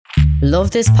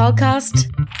Love this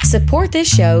podcast? Support this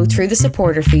show through the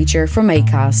supporter feature from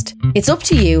Acast. It's up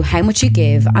to you how much you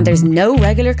give and there's no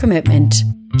regular commitment.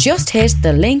 Just hit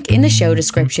the link in the show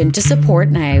description to support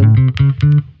now.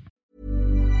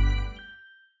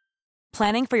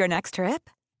 Planning for your next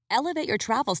trip? Elevate your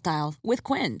travel style with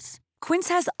Quince. Quince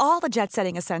has all the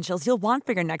jet-setting essentials you'll want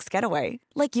for your next getaway,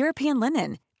 like European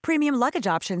linen, premium luggage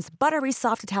options, buttery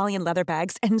soft Italian leather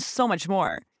bags, and so much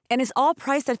more. And is all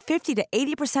priced at 50 to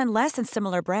 80% less than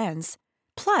similar brands.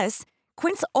 Plus,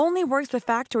 Quince only works with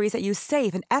factories that use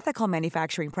safe and ethical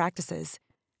manufacturing practices.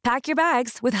 Pack your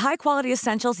bags with high-quality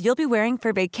essentials you'll be wearing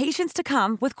for vacations to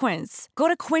come with Quince. Go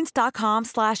to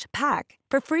quince.com/pack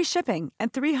for free shipping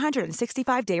and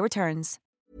 365-day returns.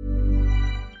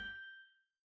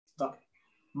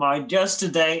 My guest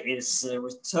today is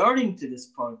returning to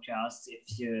this podcast.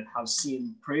 If you have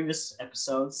seen previous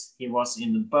episodes, he was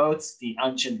in both the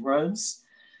Ancient Roads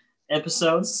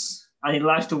episodes, and he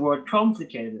likes the word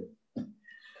complicated.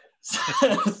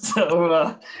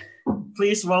 So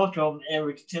please welcome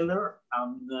Erik Tiller.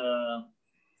 And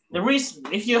the reason,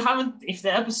 if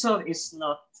the episode is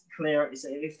not clear,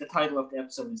 if the title of the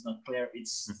episode is not clear,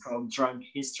 it's called Drunk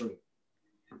History.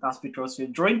 That's because we're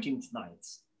drinking tonight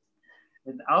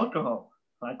with alcohol,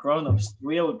 like grown-ups,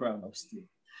 real grown-ups do.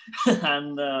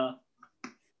 And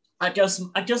I guess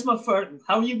my first,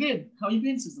 how you been? How you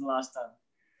been since the last time?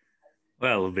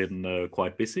 Well, I've been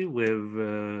quite busy.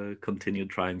 We've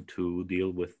continued trying to deal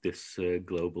with this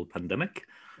global pandemic,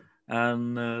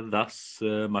 and thus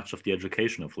much of the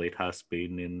education of late has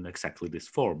been in exactly this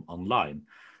form, online,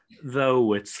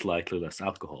 though it's slightly less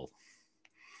alcohol.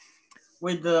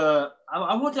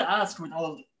 I want to ask, with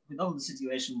all the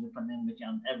situation with the pandemic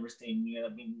and everything, you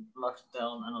have been locked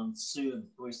down and on Zoom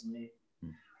recently.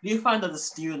 Do you find that the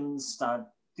students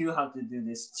that do have to do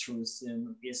this through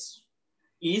Zoom is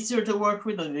easier to work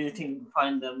with, or do you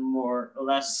find them more or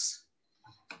less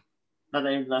that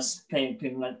they're less paying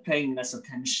less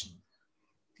attention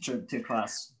to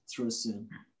class through Zoom?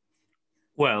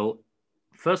 Well,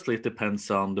 firstly, it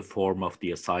depends on the form of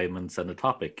the assignments and the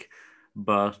topic.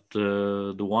 But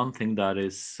the one thing that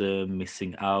is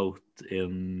missing out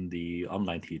in the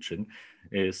online teaching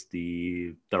is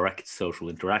the direct social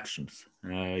interactions.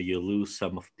 You lose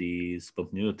some of the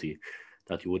spontaneity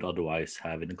that you would otherwise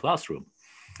have in the classroom.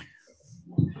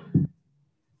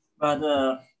 But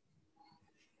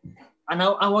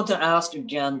I want to ask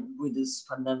again, with this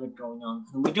pandemic going on,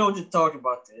 and we don't want to talk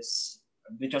about this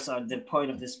because the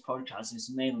point of this podcast is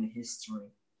mainly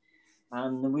history.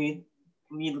 And we'd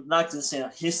like to say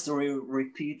that history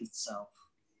repeats itself.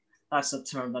 That's a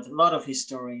term that a lot of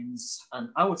historians, and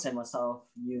I would say myself,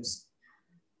 use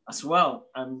as well.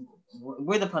 And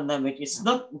with the pandemic, it's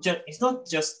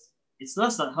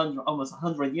less than almost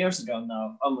 100 years ago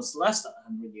now, almost less than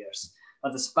 100 years,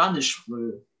 that the Spanish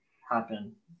flu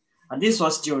happened. And this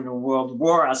was during the World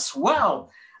War as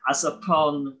well as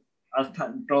upon a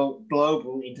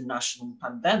global international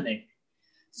pandemic.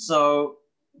 So,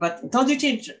 but don't you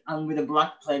think, and with the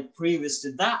Black Plague previous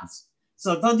to that,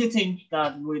 so don't you think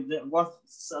that with a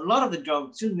lot of the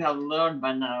jobs, shouldn't we have learned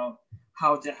by now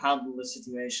how to handle the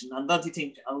situation? And don't you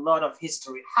think a lot of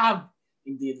history have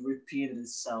indeed repeated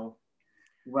itself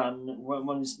when we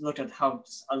look at how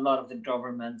a lot of the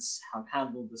governments have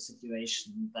handled the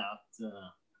situation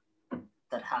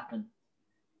that happened?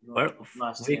 Well,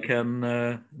 we can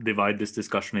divide this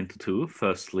discussion into two.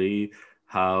 Firstly,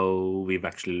 how we've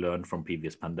actually learned from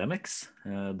previous pandemics.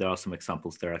 There are some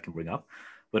examples there I can bring up,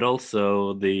 but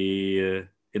also the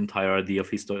entire idea of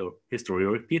history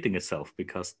repeating itself,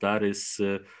 because that is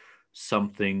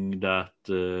something that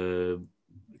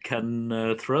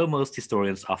can throw most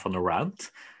historians off on a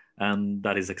rant, and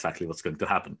that is exactly what's going to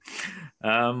happen.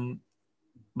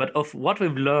 But of what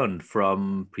we've learned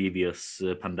from previous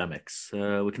pandemics,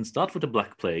 we can start with the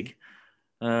Black Plague.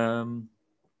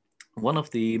 One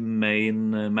of the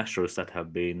main measures that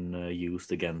have been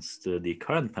used against the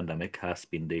current pandemic has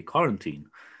been the quarantine.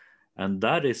 And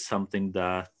that is something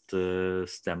that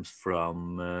stems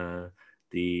from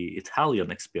the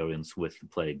Italian experience with the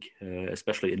plague,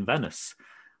 especially in Venice,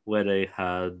 where they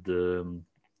had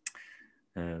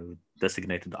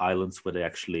designated islands where they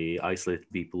actually isolated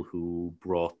people who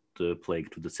brought the plague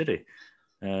to the city.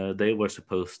 They were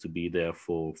supposed to be there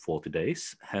for 40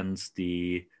 days, hence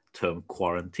the term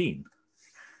quarantine.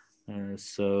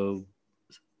 So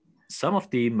some of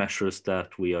the measures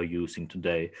that we are using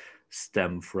today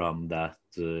stem from that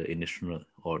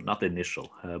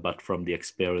but from the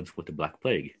experience with the Black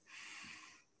Plague.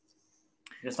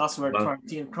 Yes, that's where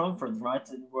quarantine comes from, right?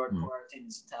 The word quarantine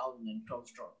is Italian and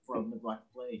comes from the Black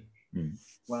Plague.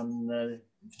 When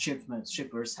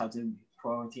shippers had to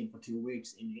quarantine for 2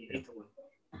 weeks in Italy.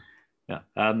 Yeah,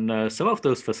 and some of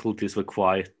those facilities were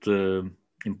quite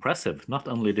impressive. Not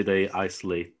only did they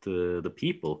isolate the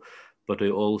people, but they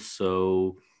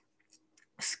also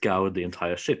scoured the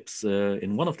entire ships.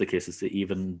 In one of the cases, they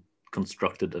even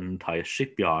constructed an entire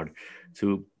shipyard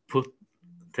to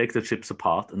take the ships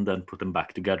apart and then put them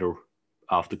back together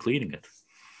after cleaning it.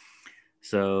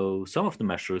 So some of the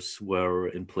measures were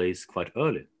in place quite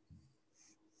early.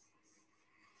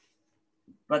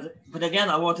 But again,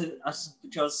 I wanted,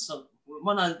 because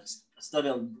when I studied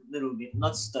a little bit,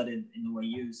 not studied in the way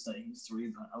you study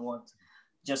history, but I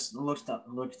just looked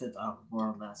it up more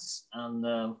or less.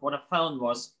 And what I found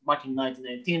was back in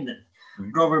 1918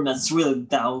 that governments really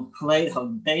downplayed how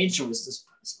dangerous the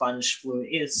Spanish flu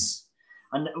is.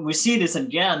 And we see this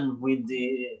again with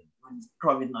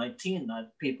COVID-19,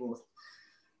 that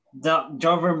the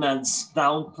governments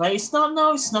downplay.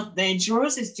 No, it's not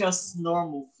dangerous. It's just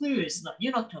normal flu. It's not.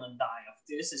 You're not gonna die of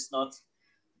this. It's not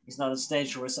as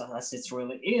dangerous as it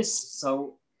really is.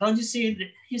 So don't you see the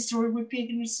history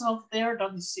repeating itself there?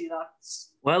 Don't you see that?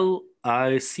 Well,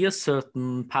 I see a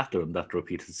certain pattern that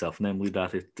repeats itself, namely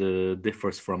that it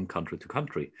differs from country to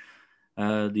country.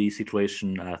 The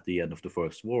situation at the end of the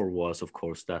First War was, of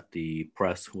course, that the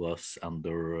press was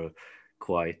under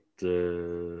quite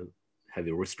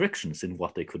heavy restrictions in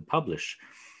what they could publish,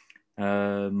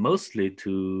 mostly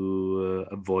to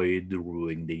avoid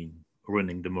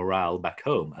ruining the morale back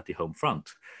home at the home front.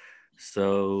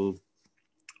 So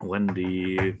when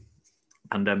the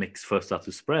pandemics first started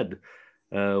to spread,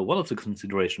 one of the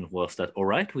considerations was that, all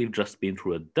right, we've just been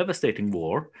through a devastating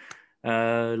war.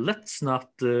 Let's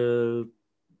not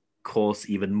cause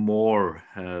even more,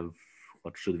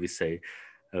 what should we say,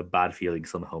 bad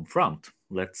feelings on the home front.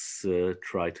 Let's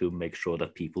try to make sure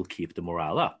that people keep the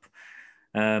morale up.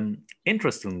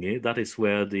 Interestingly, that is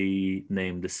where the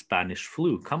name the Spanish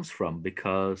flu comes from,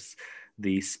 because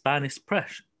the Spanish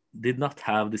press did not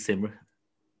have the same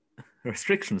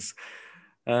restrictions,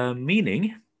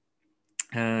 meaning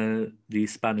the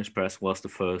Spanish press was the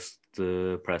first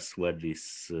press where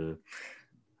this,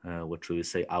 what should we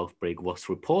say, outbreak was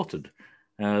reported.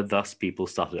 Thus, people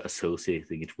started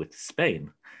associating it with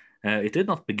Spain. It did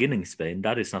not begin in Spain.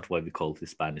 That is not why we call it the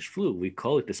Spanish flu. We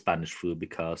call it the Spanish flu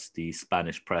because the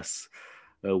Spanish press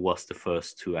was the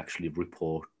first to actually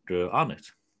report on it.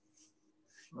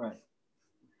 Right.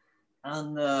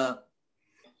 And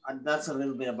that's a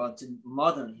little bit about the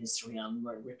modern history and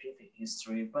repeating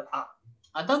history. But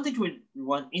I don't think we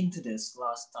went into this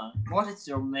last time. What is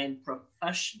your main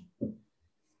profession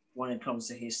when it comes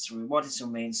to history? What is your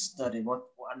main study?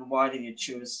 And why did you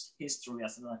choose history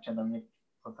as an academic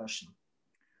profession?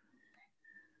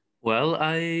 Well,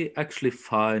 I actually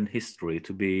find history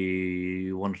to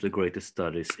be one of the greatest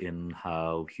studies in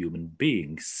how human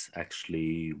beings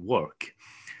actually work.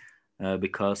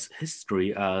 Because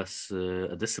history as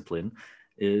a discipline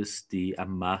is the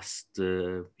amassed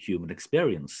human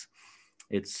experience.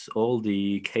 It's all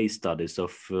the case studies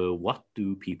of what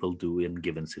do people do in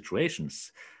given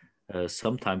situations.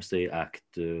 Sometimes they act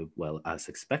well as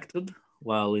expected,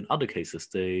 while in other cases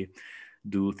they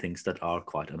do things that are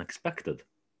quite unexpected.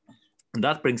 And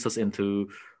that brings us into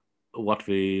what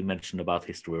we mentioned about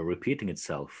history repeating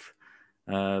itself,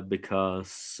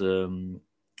 because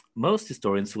most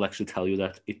historians will actually tell you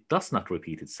that it does not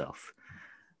repeat itself.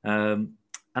 And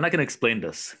I can explain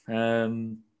this.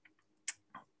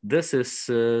 This is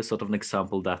sort of an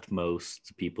example that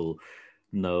most people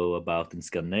know about in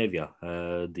Scandinavia,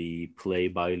 the play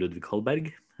by Ludvig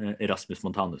Holberg, Erasmus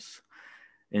Montanus.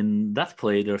 In that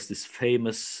play, there's this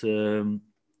famous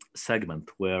segment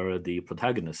where the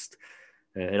protagonist,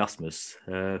 Erasmus,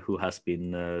 who has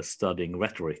been studying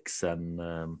rhetorics and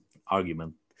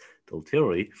argumental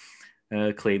theory,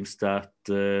 claims that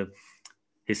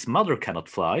his mother cannot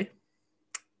fly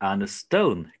and a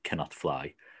stone cannot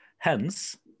fly.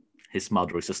 Hence, his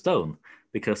mother is a stone,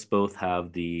 because both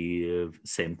have the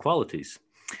same qualities.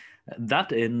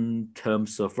 That, in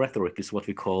terms of rhetoric, is what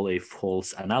we call a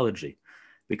false analogy,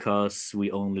 because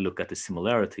we only look at the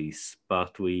similarities,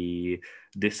 but we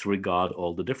disregard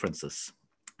all the differences.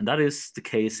 And that is the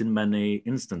case in many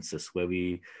instances where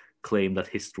we claim that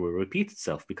history repeats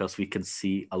itself, because we can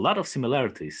see a lot of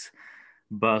similarities.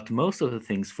 But most of the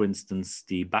things, for instance,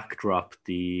 the backdrop,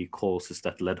 the causes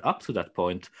that led up to that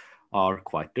point, are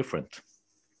quite different.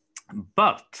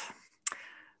 But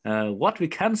what we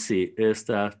can see is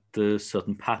that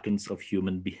certain patterns of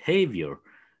human behavior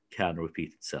can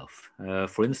repeat itself.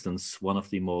 For instance, one of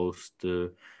the most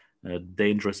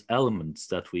dangerous elements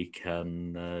that we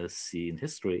can see in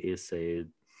history is a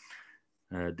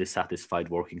dissatisfied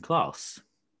working class.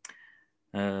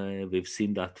 We've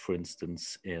seen that, for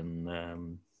instance,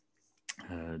 in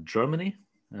Germany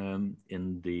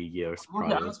in the years I want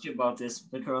prior. to ask you about this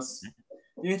because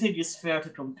do you think it's fair to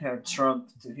compare Trump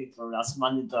to Hitler as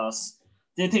many does?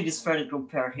 Do you think it's fair to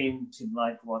compare him to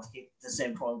like the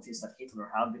same qualities that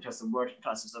Hitler had, because the working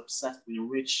class is obsessed with the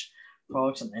rich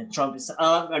folks, and Trump is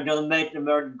we're gonna make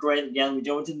America great again. We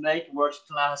don't make working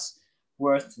class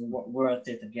worth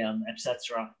it again,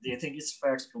 etc. Do you think it's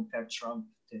fair to compare Trump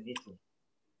to Hitler?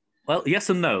 Well, yes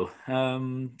and no.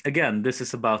 Again, this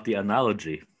is about the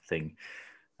analogy thing.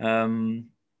 And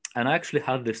I actually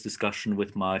had this discussion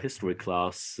with my history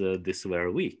class this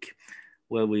very week,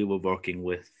 where we were working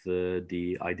with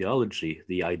the ideology,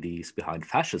 the ideas behind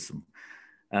fascism.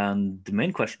 And the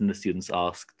main question the students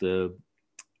asked,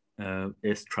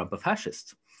 is Trump a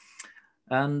fascist?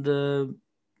 And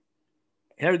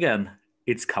here again,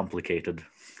 it's complicated.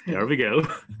 Here we go.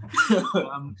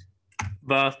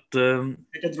 But you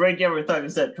can drink every time you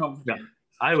said complicated. Yeah,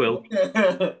 I will.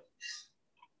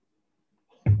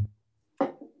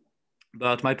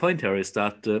 But my point here is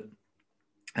that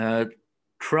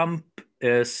Trump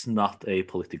is not a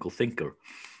political thinker.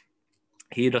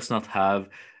 He does not have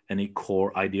any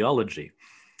core ideology.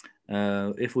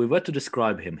 If we were to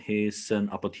describe him, he's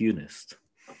an opportunist,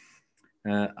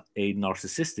 a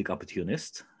narcissistic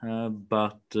opportunist,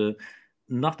 but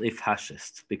not a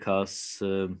fascist, because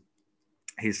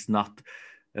he's not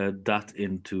that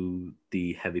into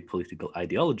the heavy political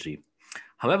ideology.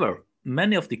 However,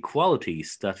 many of the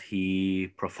qualities that he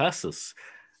professes,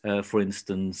 for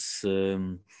instance,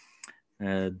 the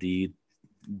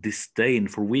disdain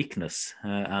for weakness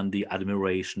and the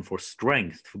admiration for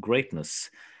strength, for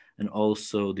greatness, and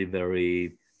also the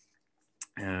very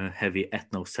heavy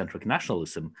ethnocentric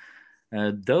nationalism,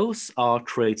 those are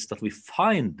traits that we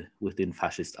find within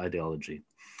fascist ideology.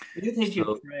 Do you think he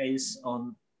preys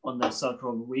on the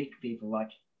so-called weak people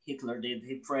like Hitler did?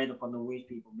 He preyed upon the weak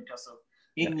people because of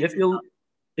if you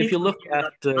look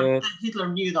at Hitler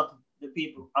knew that the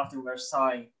people after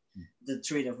Versailles, the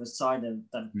Treaty of Versailles,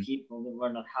 that people that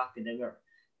were not happy, they were,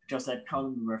 because the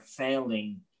economy were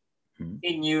failing.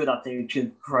 He knew that they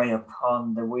could prey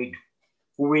upon the weak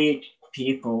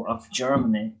people of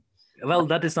Germany. Well,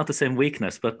 that is not the same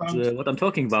weakness, but what I'm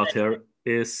talking about here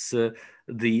is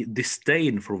the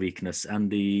disdain for weakness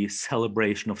and the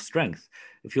celebration of strength.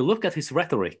 If you look at his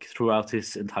rhetoric throughout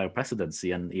his entire presidency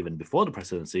and even before the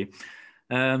presidency,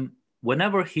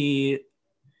 whenever he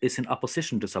is in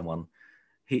opposition to someone,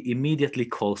 he immediately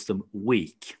calls them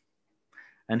weak.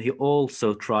 And he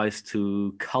also tries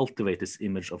to cultivate this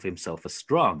image of himself as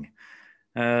strong.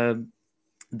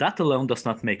 That alone does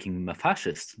not make him a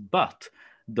fascist, but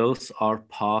those are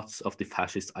parts of the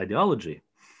fascist ideology.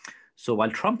 So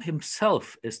while Trump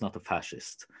himself is not a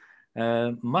fascist,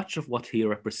 much of what he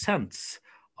represents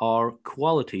are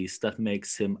qualities that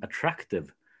makes him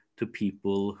attractive to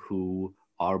people who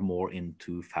are more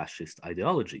into fascist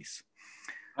ideologies.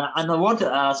 And I want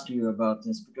to ask you about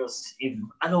this, because if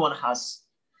anyone has,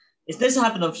 if this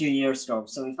happened a few years ago,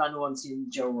 so if anyone's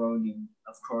seen Joe Rogan,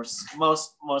 of course,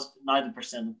 most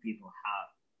 90% of people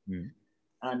have.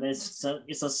 And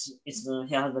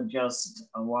he had it just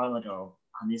a while ago,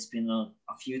 and it's been a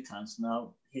few times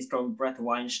now. He's called Brett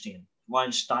Weinstein,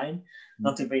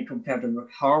 not to be compared to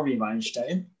Harvey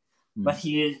Weinstein, but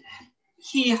he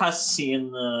has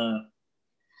seen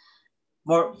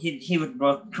more. He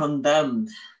was condemned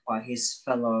by his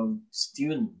fellow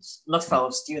students, not fellow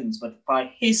students, but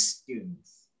by his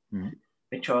students,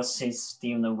 because he's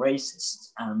deemed a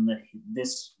racist, and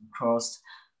this caused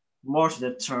more to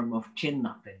the term of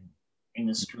kidnapping in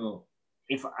the school.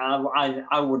 If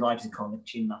I would like to call it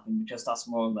kidnapping, because that's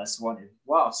more or less what it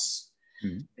was,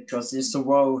 because it's a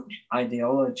woke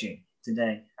ideology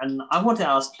today. And I want to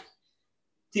ask,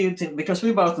 do you think, because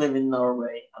we both live in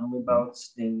Norway and we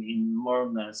both live in more or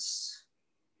less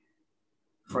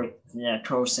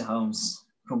cozy homes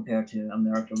compared to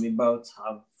America, we both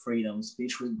have freedom,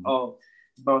 speech, we all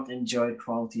both enjoy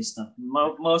qualities that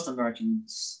most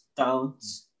Americans don't.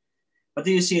 But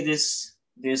do you see this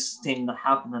thing that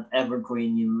happened at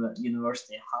Evergreen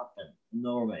University happen in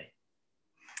Norway?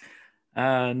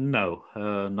 No,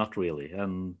 not really.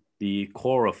 And the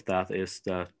core of that is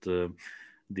that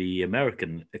the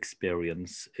American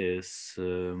experience is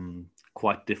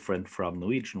quite different from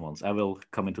Norwegian ones. I will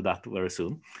come into that very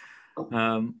soon.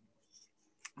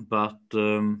 But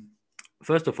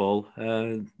first of all,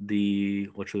 the,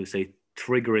 what should we say,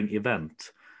 triggering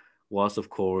event was, of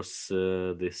course,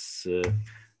 this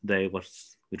day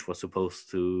which was supposed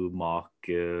to mark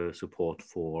support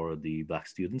for the Black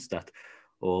students, that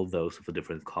all those of a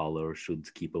different color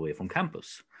should keep away from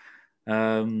campus.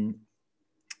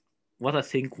 what I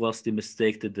think was the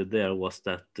mistake they did there was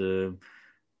that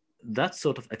that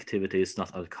sort of activity is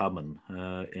not uncommon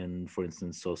in, for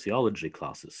instance, sociology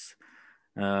classes.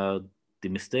 The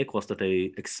mistake was that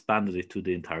they expanded it to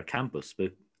the entire campus.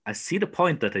 But I see the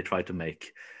point that they try to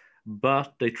make,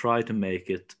 but they try to make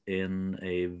it in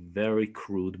a very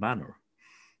crude manner.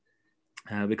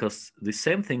 Because the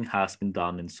same thing has been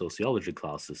done in sociology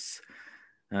classes,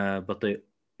 but they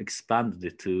expanded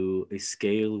it to a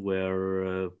scale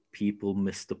where people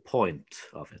miss the point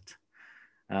of it.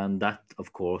 And that,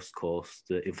 of course, caused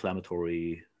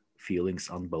inflammatory feelings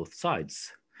on both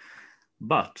sides.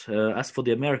 But as for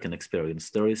the American experience,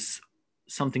 there is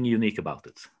something unique about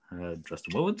it. Just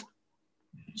a moment.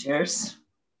 Cheers.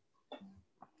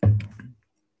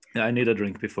 I need a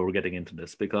drink before getting into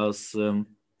this because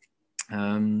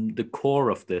the core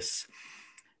of this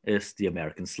is the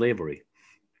American slavery.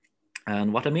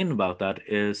 And what I mean about that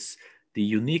is the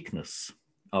uniqueness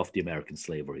of the American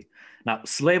slavery. Now,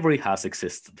 slavery has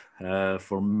existed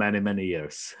for many, many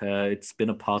years. It's been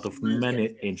a part of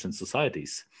many ancient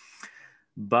societies.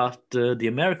 But the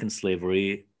American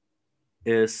slavery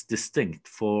is distinct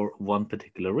for one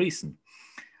particular reason.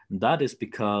 And that is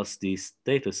because the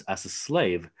status as a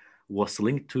slave was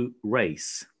linked to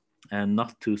race and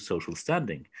not to social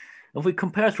standing. If we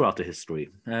compare throughout the history,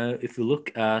 if we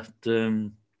look at,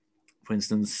 for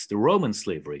instance, the Roman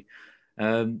slavery,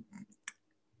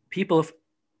 people of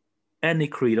any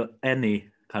creed, or any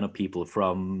kind of people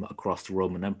from across the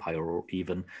Roman Empire or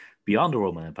even beyond the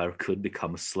Roman Empire could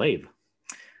become a slave.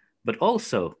 But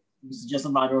also, it's just a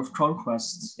matter of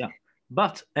conquest. Yeah,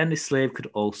 but any slave could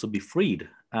also be freed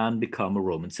and become a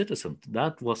Roman citizen.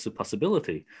 That was a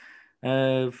possibility.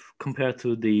 Compared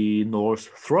to the Norse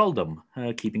thraldom,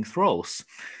 keeping thralls.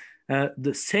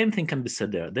 The same thing can be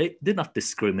said there. They did not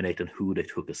discriminate on who they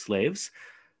took as slaves,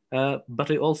 but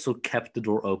they also kept the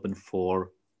door open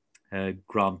for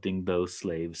granting those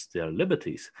slaves their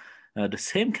liberties. The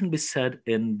same can be said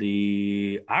in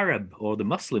the Arab or the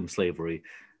Muslim slavery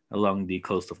along the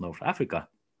coast of North Africa.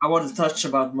 I want to touch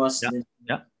about Muslims.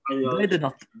 Yeah. They did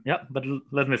not. Yeah, but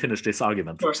let me finish this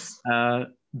argument. First.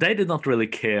 They did not really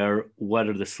care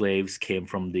whether the slaves came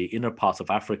from the inner parts of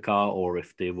Africa or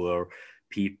if they were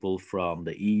people from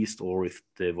the east or if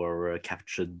they were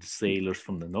captured sailors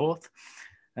from the north.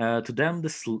 To them, the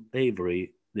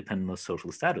slavery depended on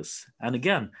social status. And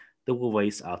again, there were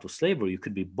ways out of slavery. You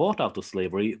could be bought out of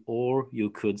slavery or you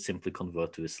could simply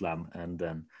convert to Islam and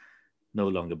then no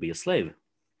longer be a slave.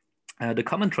 The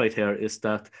common trait here is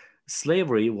that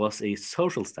slavery was a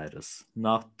social status,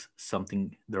 not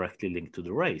something directly linked to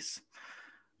the race.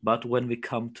 But when we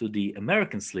come to the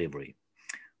American slavery,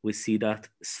 we see that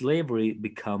slavery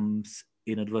becomes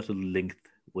inadvertently linked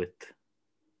with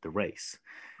the race.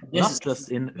 Not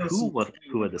just in who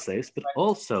were the slaves, but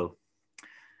also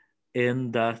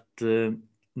in that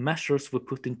measures were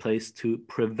put in place to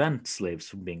prevent slaves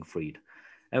from being freed.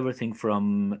 Everything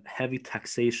from heavy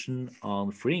taxation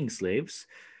on freeing slaves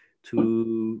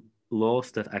to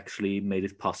laws that actually made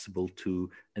it possible to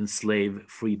enslave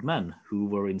freedmen who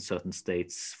were in certain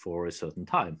states for a certain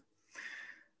time.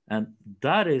 And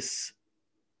that is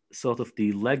sort of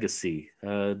the legacy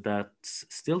that's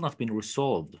still not been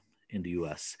resolved in the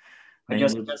US. I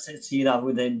just see that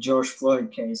with the George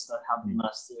Floyd case that happened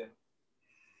last year.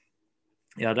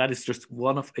 Yeah, that is just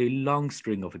one of a long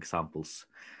string of examples.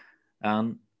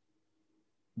 And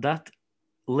that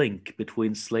link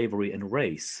between slavery and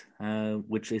race,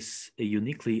 which is a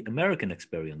uniquely American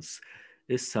experience,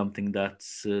 is something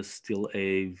that's still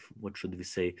a, what should we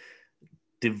say,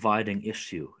 dividing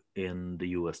issue in the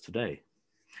US today.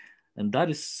 And that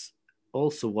is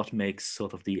also what makes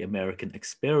sort of the American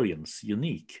experience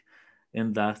unique,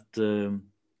 in that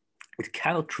it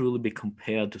cannot truly be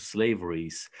compared to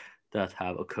slaveries that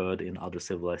have occurred in other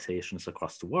civilizations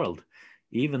across the world,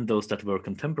 even those that were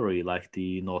contemporary, like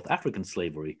the North African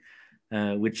slavery,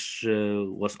 which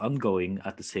was ongoing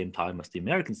at the same time as the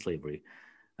American slavery.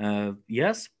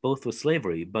 Yes, both were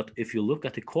slavery, but if you look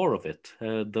at the core of it,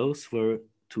 those were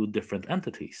two different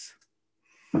entities.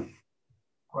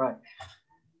 Right.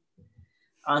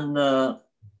 And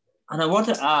I want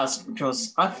to ask,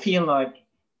 because I feel like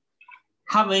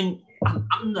having,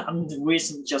 I'm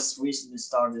just recently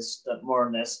started more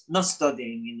or less, not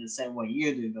studying in the same way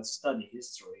you do, but study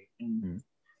history in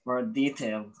more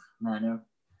detailed manner.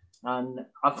 And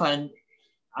I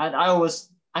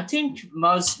think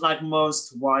most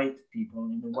white people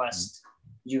in the West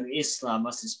view Islam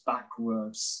as this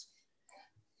backwards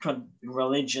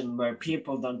religion where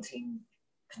people don't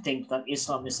think that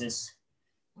Islam is this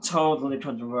totally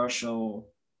controversial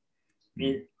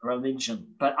religion.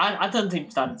 But I don't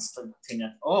think that's the thing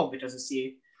at all, because you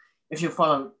see, if you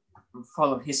follow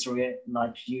history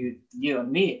like you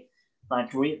and me,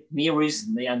 like me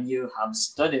recently, and you have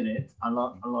studied it a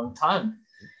long time,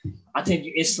 I think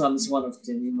Islam is one of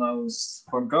the most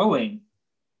forgoing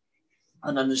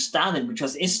and understanding,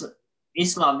 because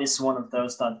Islam is one of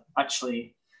those that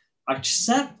actually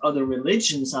accept other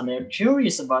religions, and they're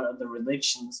curious about other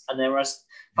religions, and there are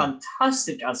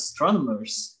fantastic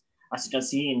astronomers, as you can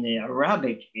see in the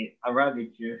Arabic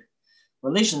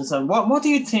religions. And what do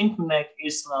you think make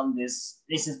Islam this?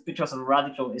 This is because of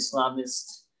radical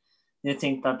Islamists. Do you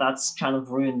think that that's kind of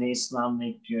ruined the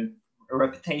Islamic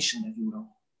reputation, if you will?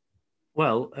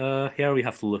 Well, here we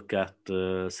have to look at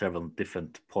several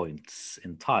different points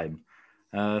in time.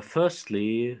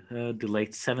 Firstly, the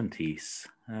late 70s,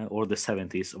 or the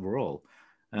 70s overall,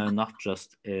 not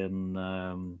just in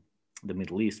the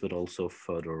Middle East, but also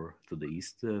further to the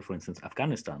east, for instance,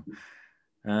 Afghanistan.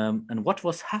 And what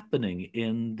was happening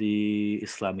in the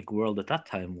Islamic world at that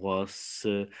time was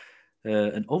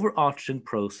an overarching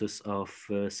process of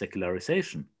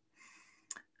secularization.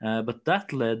 But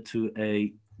that led to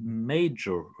a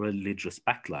major religious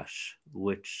backlash,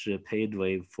 which paved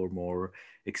way for more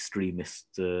extremist,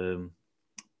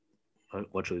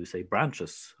 what should we say,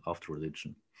 branches of the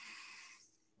religion.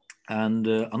 And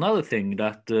another thing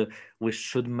that we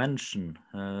should mention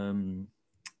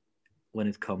when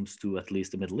it comes to at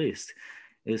least the Middle East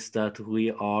is that we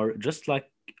are, just like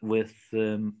with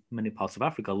many parts of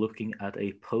Africa, looking at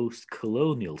a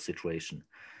post-colonial situation.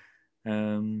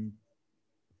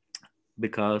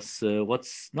 Because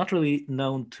what's not really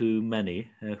known to many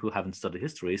who haven't studied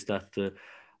history is that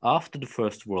after the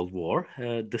First World War,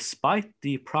 despite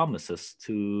the promises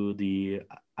to the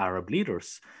Arab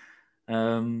leaders,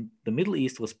 the Middle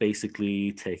East was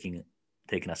basically taken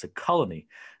as a colony.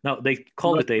 Now, they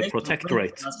called it a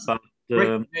protectorate, but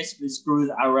basically screwed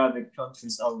Arabic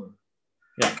countries over.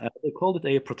 Yeah, they called it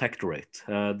a protectorate,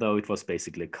 though it was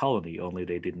basically a colony, only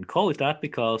they didn't call it that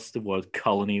because the word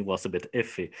colony was a bit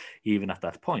iffy even at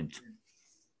that point.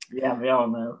 Yeah, we all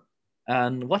know.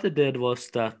 And what they did was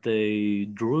that they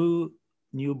drew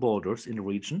new borders in the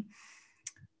region,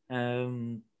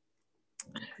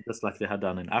 just like they had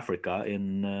done in Africa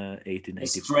in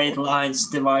 1884. Straight lines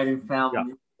dividing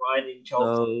family, dividing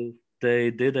children. So they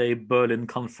did a Berlin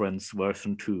Conference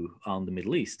version 2 on the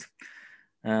Middle East.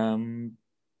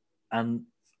 And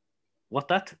what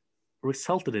that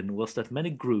resulted in was that many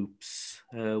groups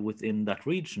within that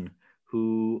region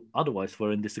who otherwise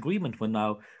were in disagreement were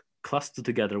now clustered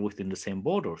together within the same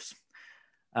borders.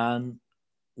 And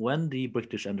when the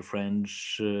British and the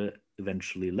French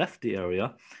eventually left the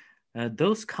area,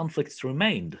 those conflicts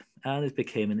remained, and it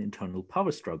became an internal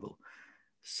power struggle.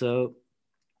 So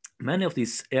many of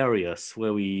these areas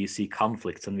where we see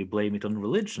conflicts and we blame it on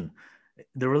religion,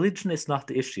 the religion is not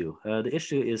the issue. The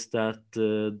issue is that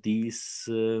these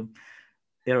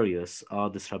areas are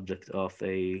the subject of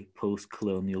a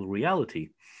post-colonial reality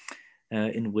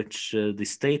in which the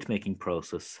state-making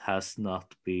process has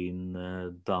not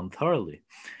been done thoroughly.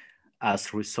 As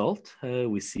a result,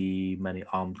 we see many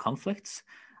armed conflicts,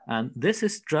 and this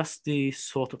is just the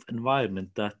sort of environment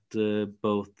that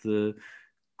both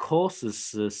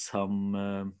causes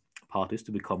some parties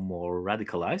to become more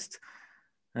radicalized,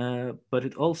 but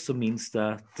it also means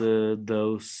that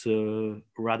those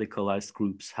radicalized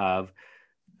groups have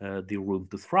the room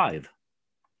to thrive.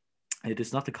 It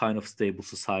is not the kind of stable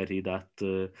society that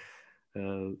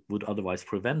would otherwise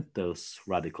prevent those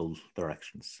radical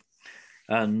directions.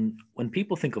 And when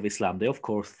people think of Islam, they of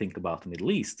course think about the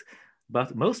Middle East,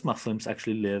 but most Muslims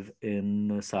actually live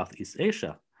in Southeast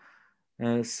Asia.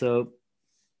 So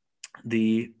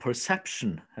the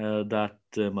perception that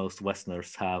most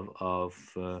Westerners have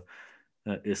of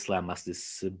Islam as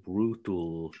this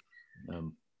brutal,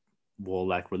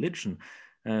 warlike religion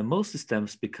mostly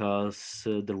stems because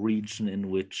the region in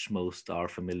which most are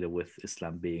familiar with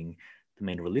Islam being the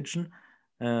main religion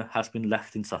has been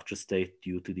left in such a state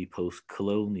due to the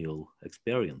post-colonial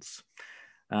experience.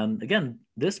 And again,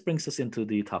 this brings us into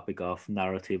the topic of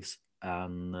narratives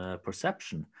and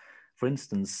perception. For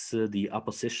instance, the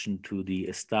opposition to the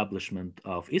establishment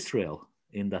of Israel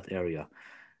in that area.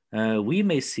 We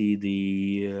may see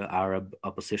the Arab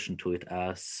opposition to it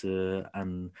as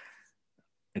an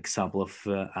example of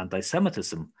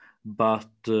anti-Semitism, but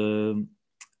to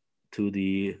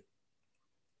the,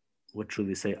 what should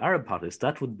we say, Arab parties,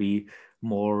 that would be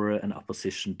more an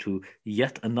opposition to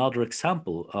yet another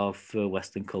example of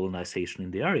Western colonization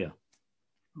in the area.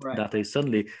 Right. That they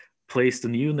suddenly placed a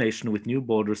new nation with new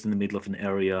borders in the middle of an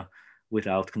area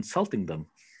without consulting them.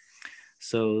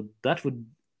 So that would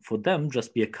for them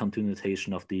just be a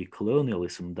continuation of the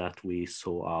colonialism that we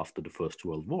saw after the First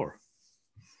World War.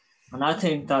 And I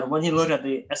think that when you look at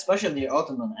especially the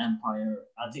Ottoman Empire,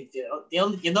 I think the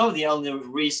only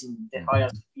reason the Hagia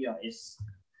Sophia is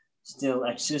still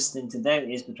existing today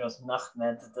is because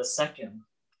Mehmed II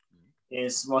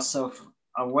was so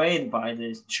awed by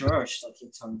the church that he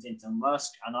turned into a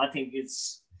mosque, and I think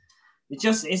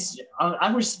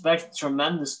I respect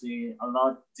tremendously a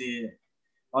lot the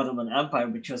Ottoman Empire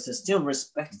because they still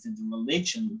respected the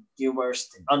religion. They were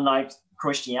unlike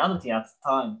Christianity at the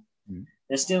time.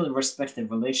 They still respected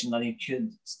religion, that you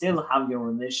could still have your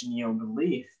religion, your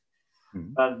belief,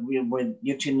 but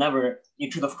you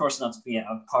could of course not be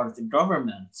a part of the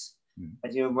government,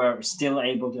 but you were still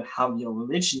able to have your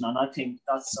religion. And I think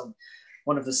that's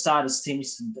one of the saddest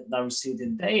things that we see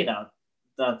today,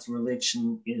 that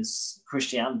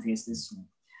Christianity is this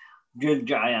good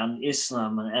guy, and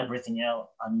Islam and everything else,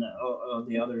 and all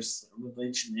the others,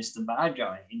 religion is the bad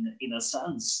guy in a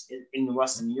sense in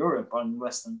Western Europe or in the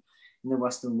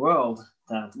Western world.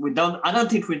 That I don't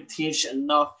think we teach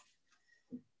enough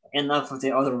of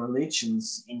the other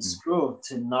religions in school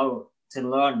to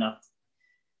learn that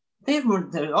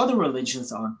the other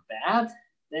religions aren't bad.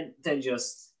 They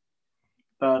just,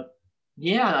 but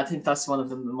yeah, I think that's one of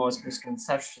the most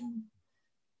misconceptions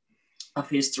of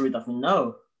history that we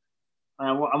know.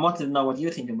 I want to know what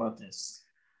you think about this.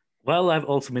 Well, I've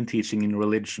also been teaching in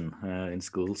religion in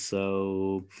school,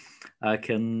 so I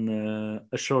can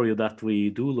assure you that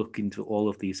we do look into all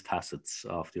of these facets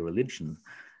of the religion,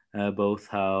 both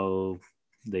how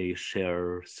they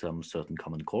share some certain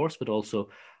common cores, but also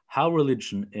how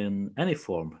religion in any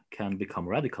form can become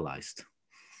radicalized.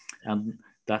 And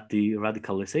that the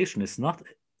radicalization is not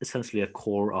essentially a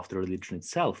core of the religion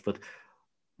itself, but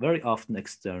very often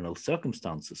external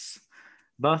circumstances.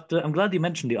 But I'm glad you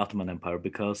mentioned the Ottoman Empire,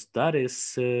 because that is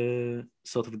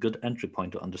sort of a good entry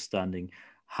point to understanding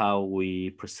how we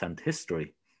present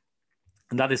history.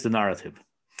 And that is the narrative.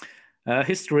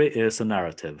 History is a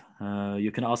narrative.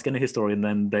 You can ask any historian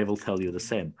and they will tell you the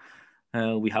same.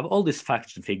 We have all these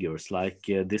facts and figures, like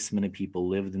this many people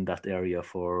lived in that area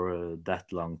for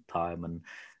that long time, and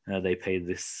they paid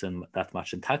this and that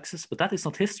much in taxes, but that is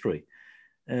not history.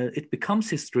 It becomes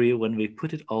history when we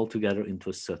put it all together into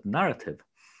a certain narrative.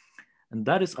 And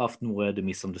that is often where the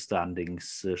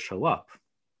misunderstandings show up.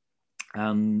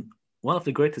 And one of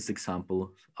the greatest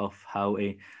examples of how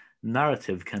a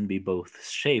narrative can be both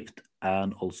shaped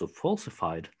and also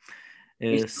falsified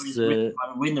is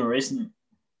winner, isn't it?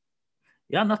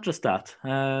 Yeah, not just that,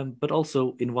 but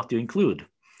also in what you include.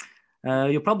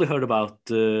 You probably heard about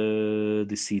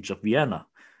the siege of Vienna,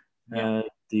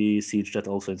 the siege that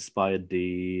also inspired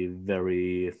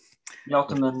the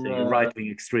Ottoman right-wing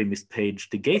extremist page,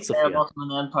 The Gates of Vienna.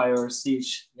 Ottoman Empire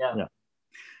siege, yeah.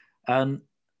 And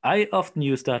I often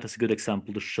use that as a good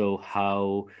example to show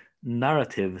how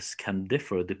narratives can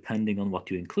differ depending on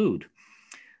what you include.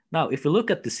 Now, if you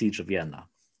look at the siege of Vienna,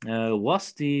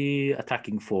 was the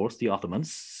attacking force, the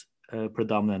Ottomans,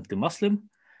 predominantly Muslim?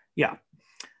 Yeah.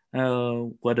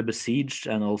 Were the besieged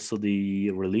and also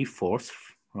the relief force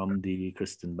from the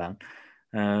Christian band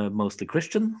mostly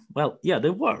Christian? Well, yeah, they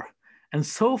were. And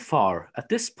so far, at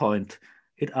this point,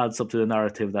 it adds up to the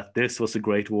narrative that this was a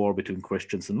great war between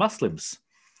Christians and Muslims.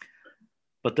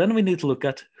 But then we need to look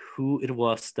at who it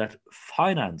was that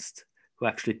financed, who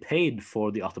actually paid for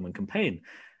the Ottoman campaign.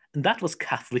 And that was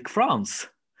Catholic France.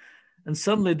 And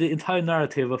suddenly the entire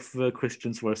narrative of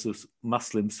Christians versus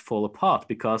Muslims fall apart,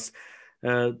 because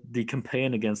the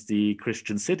campaign against the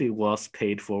Christian city was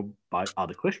paid for by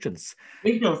other Christians.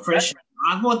 Speaking of Christian,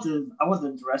 I want to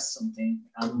address something.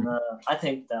 And I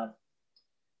think that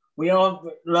we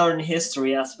all learn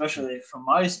history, especially from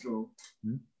my school.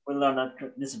 We learn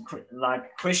that this,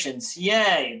 like Christians,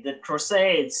 yay, the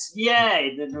Crusades,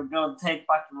 yay, that we're going to take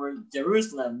back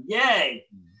Jerusalem, yay.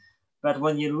 But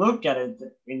when you look at it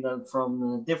from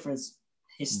a different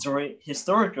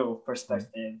historical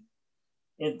perspective,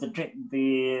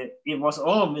 it was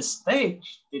all a mistake.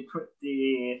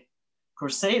 The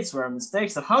Crusades were a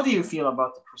mistake. So how do you feel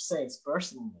about the Crusades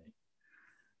personally?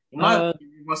 In my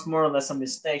opinion, it was more or less a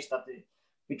mistake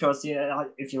because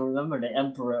if you remember the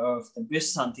emperor of the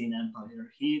Byzantine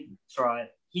Empire, he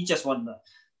just wanted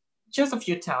just a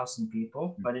few thousand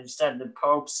people, but instead the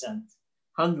Pope sent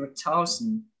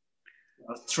 100,000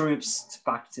 troops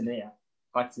back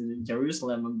to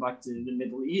Jerusalem and back to the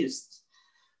Middle East.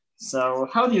 So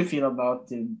how do you feel about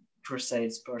the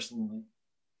Crusades personally?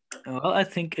 Well, I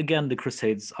think, again, the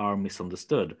Crusades are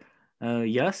misunderstood.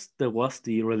 Yes, there was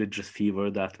the religious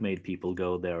fever that made people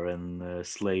go there and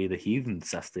slay the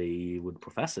heathens, as they would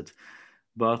profess it.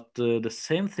 But the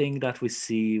same thing that we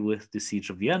see with the Siege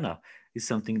of Vienna is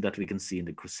something that we can see in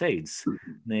the Crusades,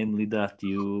 namely that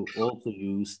you also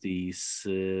use these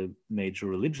major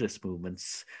religious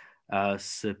movements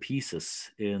as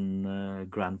pieces in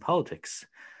grand politics.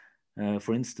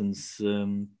 For instance,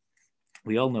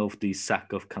 we all know of the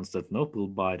sack of Constantinople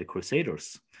by the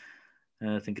Crusaders.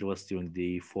 I think it was during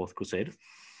the Fourth Crusade.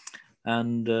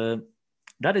 And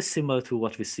that is similar to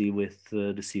what we see with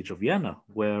the Siege of Vienna,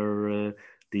 where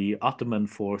the Ottoman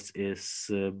force is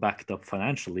backed up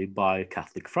financially by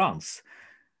Catholic France.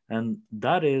 And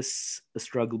that is a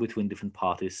struggle between different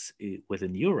parties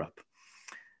within Europe.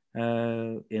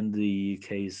 In the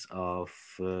case of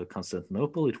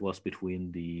Constantinople, it was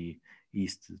between the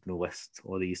East and the West,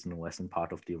 or the Eastern and Western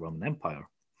part of the Roman Empire,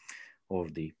 or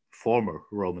the former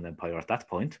Roman Empire at that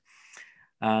point.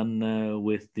 And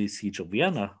with the Siege of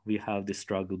Vienna, we have the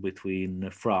struggle between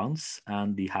France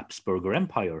and the Habsburger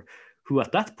Empire, who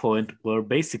at that point were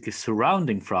basically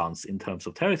surrounding France in terms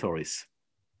of territories.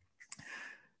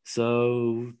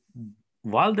 So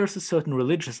while there's a certain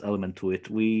religious element to it,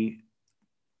 we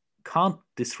can't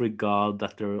disregard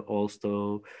that there are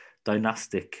also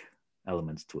dynastic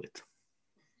elements to it.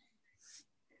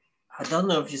 I don't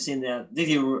know if you've seen that. Did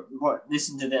you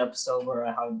listen to the episode where I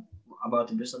had about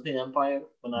the Byzantine Empire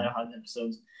when I had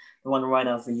episodes? The one right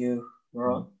after you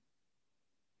were on?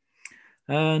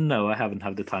 No, I haven't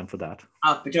had the time for that.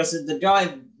 Because the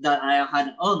guy that I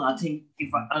had on, I think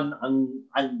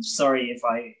I'm sorry if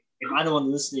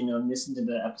anyone listening and listen to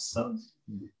the episodes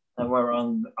that were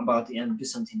on about the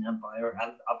Byzantine Empire,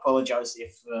 and I apologize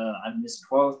if I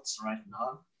misquote right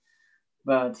now.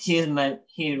 But he had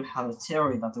a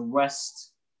theory that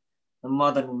the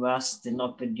modern West, did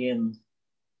not begin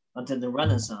until the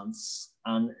Renaissance,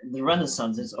 and the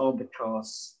Renaissance is all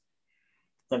because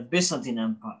the Byzantine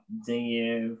Empire,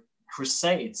 the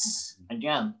Crusades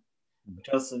again,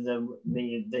 because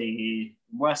the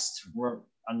West were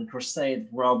and the Crusade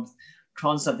robbed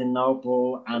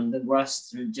Constantinople and the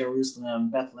West, Jerusalem,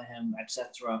 Bethlehem,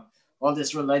 etc. All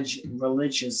these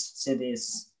religious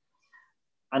cities.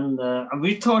 And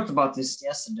we talked about this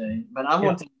yesterday, but I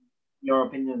want your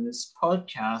opinion on this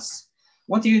podcast.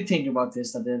 What do you think about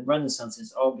this, that the Renaissance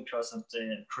is all because of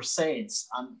the Crusades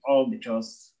and all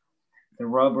because the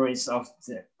robberies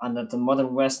and that the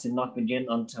modern West did not begin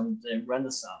until the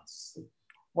Renaissance?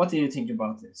 What do you think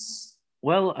about this?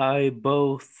 Well, I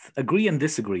both agree and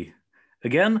disagree.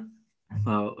 Again,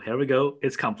 here we go.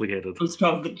 It's complicated. Let's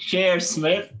from the chair,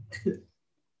 Smith.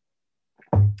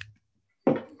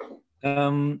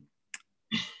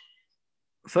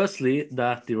 Firstly,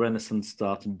 that the Renaissance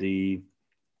started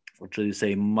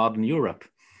modern Europe.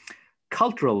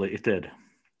 Culturally, it did,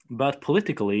 but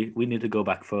politically, we need to go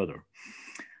back further,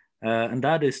 and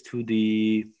that is to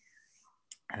the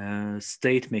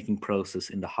state-making process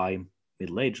in the High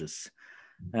Middle Ages.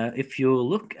 If you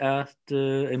look at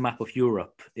a map of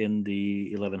Europe in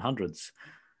the 1100s,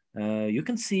 you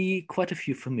can see quite a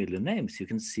few familiar names. You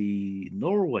can see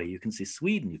Norway, you can see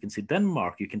Sweden, you can see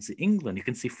Denmark, you can see England, you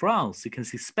can see France, you can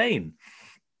see Spain.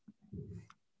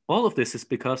 All of this is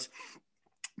because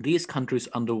these countries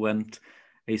underwent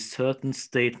a certain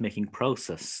state-making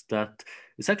process that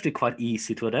is actually quite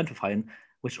easy to identify and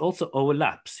which also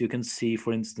overlaps. You can see,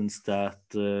 for instance, that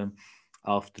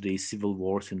after the civil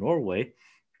wars in Norway,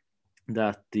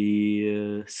 that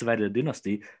the Sverre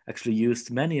dynasty actually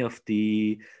used many of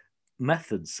the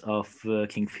methods of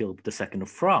King Philip II of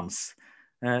France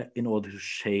in order to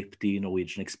shape the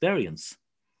Norwegian experience.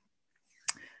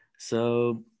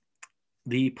 So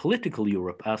the political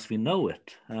Europe as we know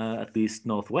it, at least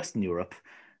Northwestern Europe,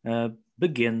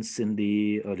 begins in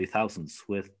the early thousands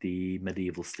with the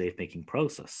medieval state-making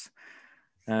process.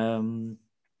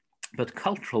 But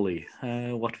culturally,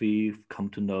 what we've come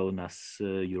to know as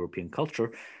European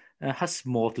culture has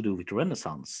more to do with the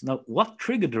Renaissance. Now, what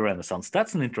triggered the Renaissance?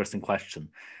 That's an interesting question.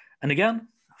 And again,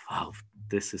 wow,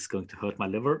 this is going to hurt my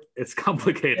liver. It's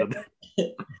complicated.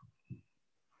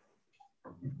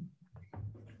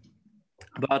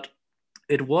 But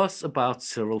it was about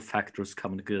several factors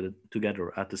coming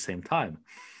together at the same time.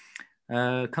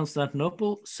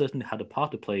 Constantinople certainly had a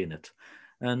part to play in it.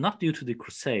 Not due to the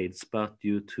Crusades, but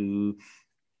due to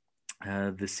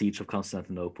the siege of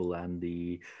Constantinople and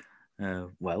the,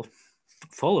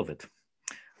 fall of it,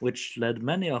 which led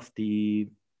many of the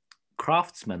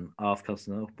craftsmen of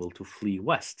Constantinople to flee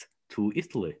west to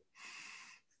Italy.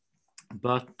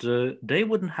 But they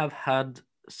wouldn't have had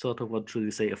sort of, what should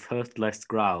we say, a fertilized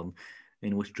ground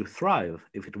in which to thrive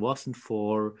if it wasn't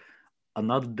for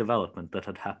another development that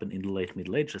had happened in the late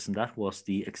Middle Ages, and that was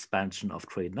the expansion of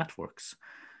trade networks.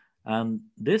 And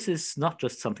this is not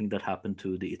just something that happened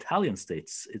to the Italian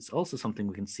states. It's also something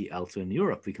we can see elsewhere in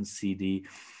Europe. We can see the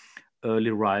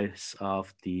early rise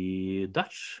of the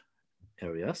Dutch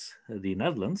areas, the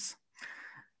Netherlands.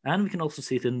 And we can also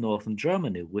see it in northern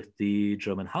Germany with the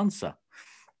German Hansa.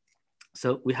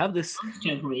 So we have this. Hans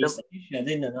came from East Asia,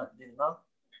 didn't it?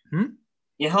 Hmm?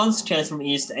 Yeah, Hans came from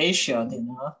East Asia,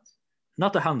 didn't it?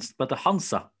 Not the Hans, but the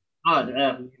Hansa.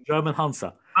 Oh, German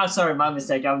Hansa. Oh, sorry, my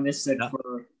mistake. I missed it.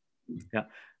 Yeah,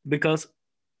 because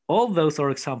all those are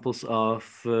examples of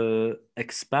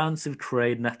expansive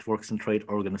trade networks and trade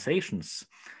organizations.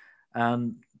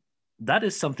 And that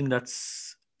is something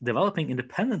that's developing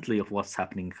independently of what's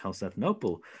happening in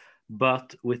Constantinople.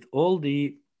 But with all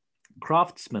the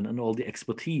craftsmen and all the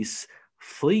expertise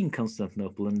fleeing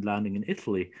Constantinople and landing in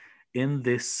Italy in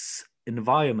this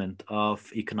environment of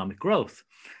economic growth,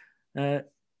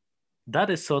 that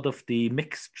is sort of the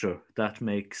mixture that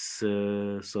makes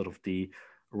sort of the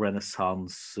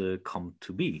Renaissance come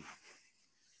to be.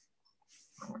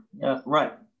 Yeah,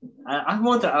 right. I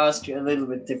want to ask you a little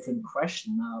bit different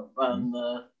question now.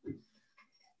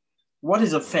 What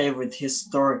is a favorite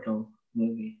historical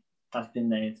movie that's been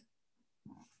made?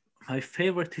 My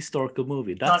favorite historical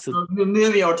movie. That's a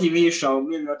movie or TV show.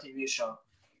 Movie or TV show.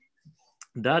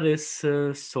 That is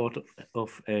sort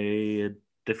of a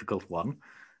difficult one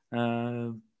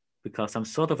because I'm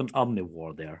sort of an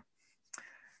omnivore there.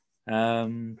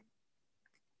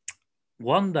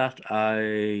 One that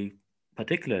I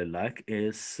particularly like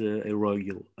is A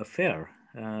Royal Affair,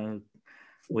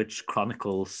 which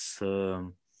chronicles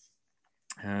the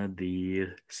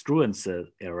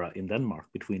Struensee era in Denmark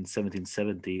between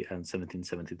 1770 and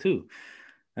 1772.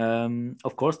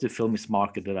 Of course, the film is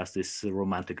marketed as this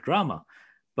romantic drama,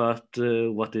 but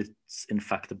what it's in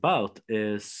fact about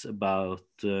is about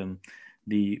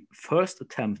the first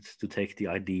attempt to take the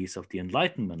ideas of the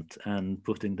Enlightenment and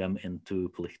putting them into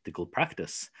political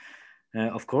practice.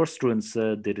 Of course,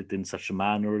 Struensee did it in such a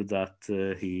manner that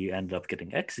he ended up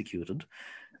getting executed.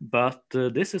 But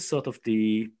this is sort of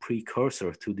the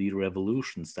precursor to the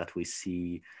revolutions that we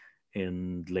see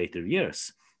in later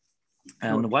years.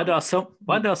 And while there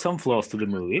are some flaws to the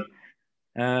movie,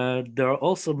 there are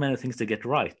also many things to get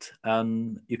right.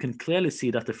 And you can clearly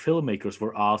see that the filmmakers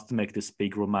were asked to make this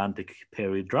big romantic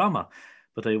period drama,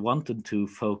 but they wanted to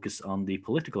focus on the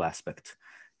political aspect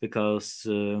because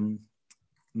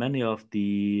many of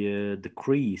the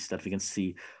decrees that we can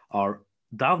see are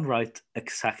downright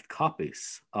exact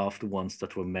copies of the ones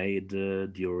that were made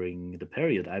during the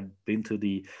period. I've been to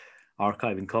the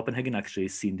archive in Copenhagen, actually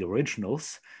seen the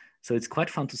originals. So it's quite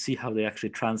fun to see how they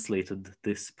actually translated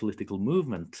this political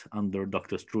movement under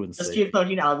Dr. Struensee. Just keep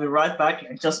talking, I'll be right back.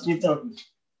 Just keep talking.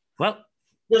 Well,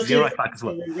 just be right back as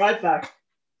well. Right back.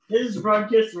 This is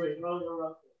Drunk History.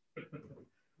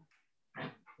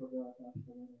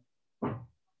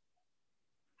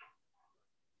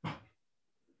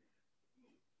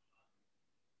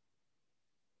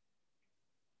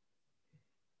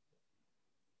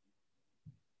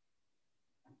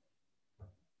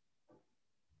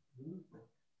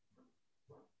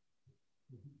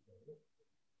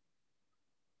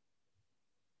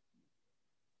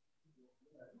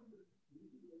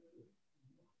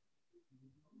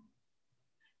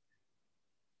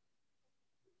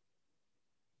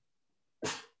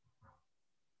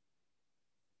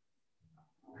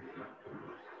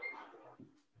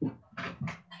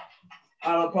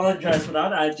 I apologize for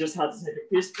that. I just had to take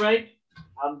a piss break.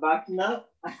 I'm back now.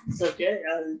 It's okay.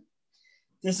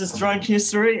 This is Drunk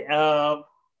History.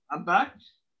 I'm back.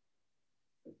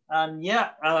 And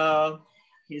yeah,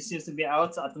 he seems to be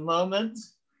out at the moment.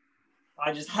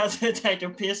 I just had to take a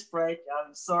piss break.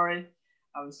 I'm sorry.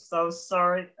 I'm so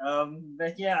sorry.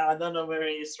 But yeah, I don't know where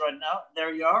he is right now.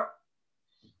 There you are.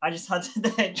 I just had to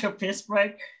take a piss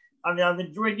break. I mean, I've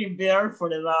been drinking beer for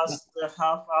the last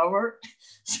half hour.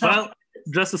 So, well,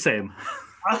 just the same.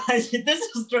 This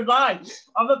is July.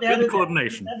 I'm not the other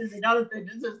coordination. That is another thing.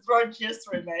 This is Drunk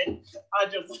History, mate. I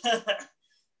just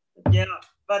yeah,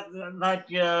 but like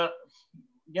yeah,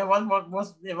 what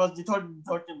was it? Was you talking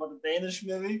about the Danish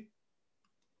movie?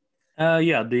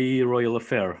 Yeah, The Royal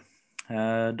Affair.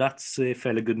 That's a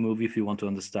fairly good movie if you want to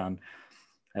understand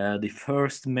the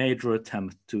first major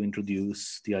attempt to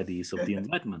introduce the ideas of the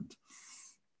Enlightenment.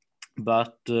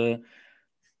 But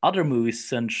other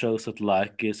movies and shows that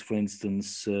like is, for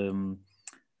instance,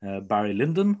 Barry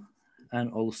Lyndon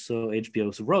and also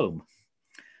HBO's Rome.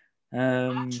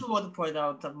 I actually want to point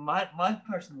out that my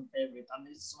personal favorite, and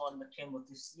it's one that came out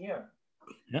this year.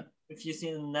 Yeah. If you've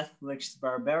seen Netflix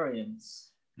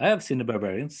Barbarians. I have seen The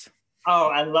Barbarians. Oh,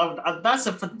 I love that. That's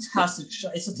a fantastic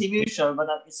show. It's a TV show, but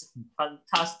it's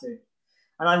fantastic.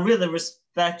 And I really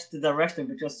respect the director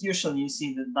because usually you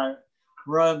see that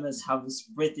Romans have this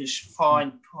British,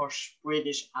 fine, posh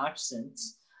British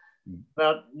accents.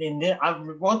 But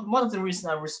one of the reasons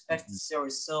I respect the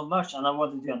series so much, and I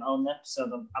want to do an own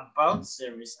episode about the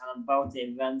series and about the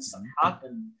events that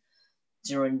happened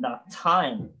during that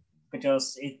time,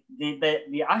 because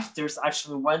the actors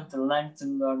actually went the length to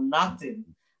learn Latin,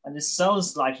 and it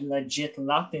sounds like legit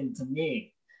Latin to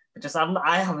me, because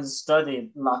I haven't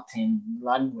studied Latin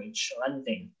language or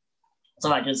anything,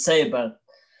 so I can say, but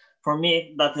for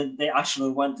me, that they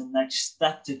actually went the next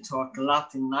step to talk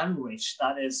Latin language,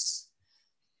 that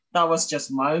was just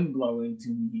mind blowing to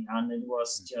me, and it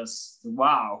was just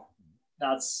wow.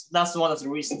 That's one of the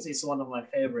reasons it's one of my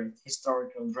favorite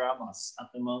historical dramas at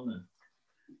the moment.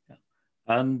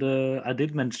 And I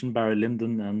did mention Barry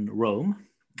Lyndon and Rome.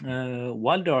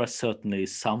 While there are certainly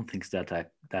some things that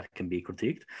can be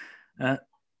critiqued,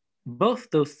 both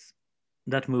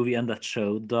that movie and that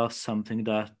show does something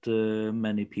that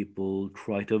many people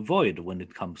try to avoid when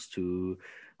it comes to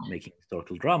making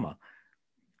historical drama,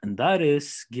 and that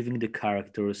is giving the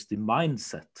characters the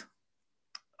mindset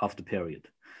of the period.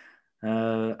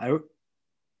 I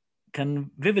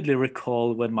can vividly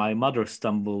recall when my mother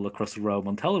stumbled across Rome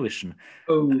on television.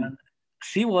 And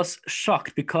she was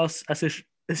shocked because, as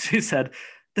she said,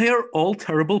 they are all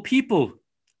terrible people.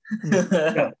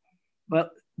 Yeah. Well,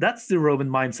 that's the Roman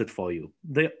mindset for you.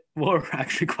 They were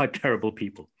actually quite terrible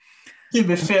people. To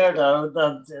be fair, though,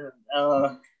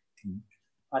 that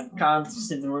I can't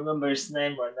seem to remember his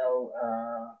name right now.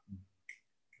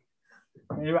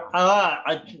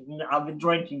 I've been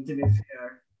drinking, to be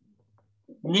fair.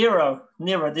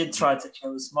 Nero did try to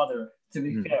kill his mother, to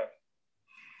be fair.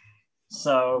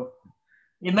 So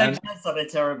it makes sense that they're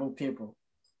terrible people.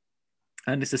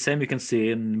 And it's the same you can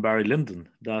see in Barry Lyndon,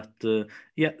 that,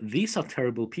 these are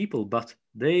terrible people, but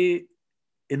they,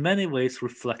 in many ways,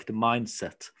 reflect the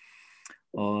mindset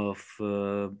of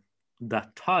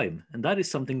that time. And that is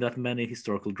something that many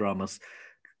historical dramas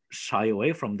shy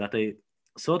away from, that they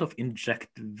sort of inject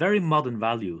very modern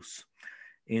values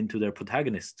into their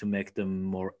protagonists to make them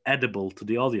more edible to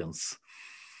the audience.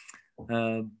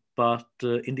 But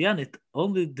in the end, it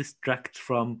only distracts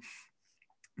from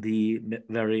the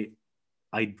very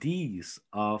ideas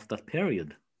of that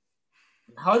period.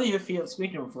 How do you feel,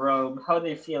 speaking of Rome, how do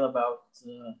you feel about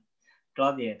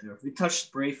Gladiator? We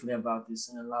touched briefly about this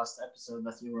in the last episode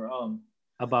that you were on.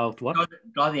 About what?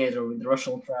 Gladiator with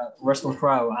Russell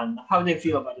Crowe, and how do you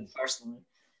feel about it personally?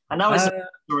 I know it's a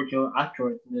historical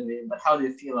accurate movie, but how do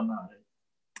you feel about it?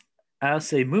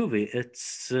 As a movie,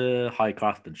 it's high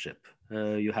craftsmanship.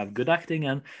 You have good acting,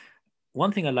 and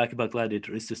one thing I like about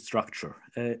Gladiator is the structure.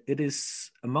 It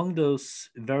is among those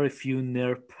very few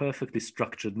near perfectly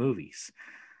structured movies,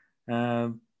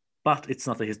 but it's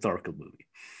not a historical movie.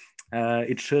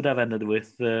 It should have ended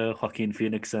with Joaquin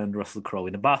Phoenix and Russell Crowe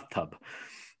in a bathtub.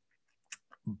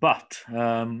 But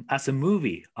as a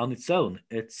movie on its own,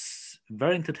 it's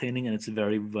very entertaining and it's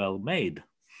very well made.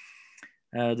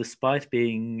 Despite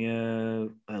being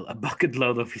a bucket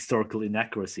load of historical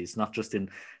inaccuracies, not just in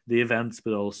the events,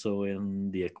 but also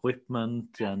in the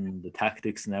equipment and the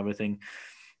tactics and everything.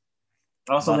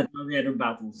 Also the gladiator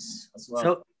battles as well.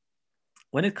 So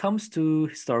when it comes to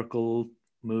historical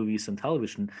movies and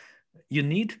television, you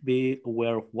need to be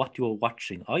aware of what you're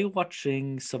watching. Are you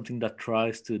watching something that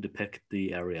tries to depict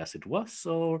the area as it was,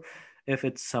 or if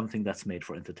it's something that's made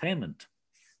for entertainment?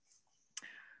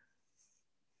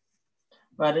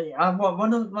 But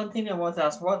one thing I want to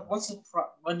ask: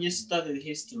 when you studied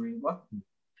history,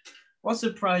 what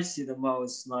surprised you the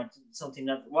most? Like something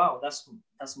that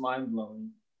that's mind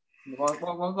blowing. What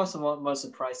was the most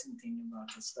surprising thing about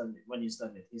the study when you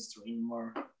studied history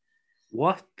more?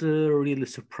 What really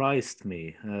surprised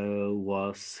me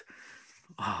was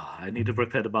I need to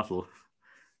prepare the battle.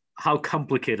 How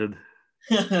complicated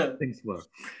things were.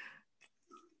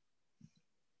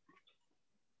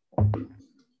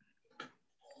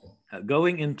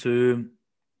 Going into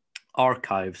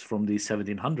archives from the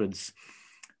 1700s,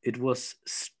 it was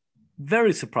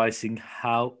very surprising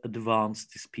how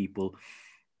advanced these people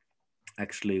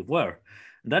actually were.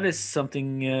 And that is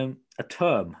something, a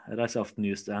term that's often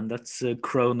used, and that's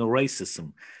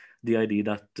chrono-racism. The idea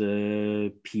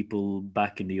that people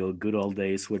back in the good old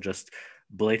days were just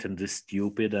blatantly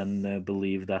stupid and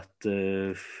believed that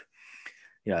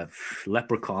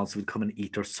leprechauns would come and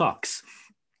eat their socks.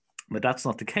 But that's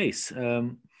not the case.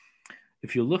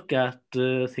 If you look at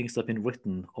things that have been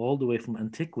written all the way from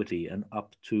antiquity and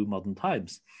up to modern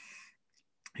times,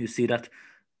 you see that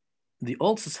the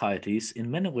old societies in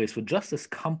many ways were just as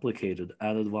complicated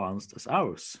and advanced as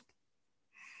ours.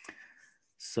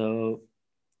 So,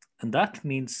 and that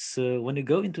means when you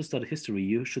go into study history,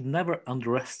 you should never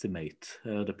underestimate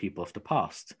the people of the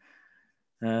past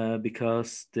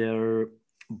because their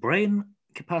brain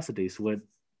capacities were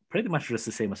pretty much just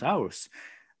the same as ours.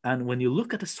 And when you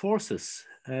look at the sources,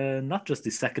 not just the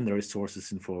secondary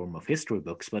sources in form of history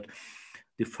books, but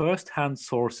the first-hand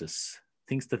sources,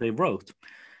 things that they wrote,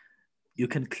 you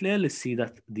can clearly see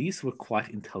that these were quite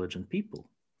intelligent people.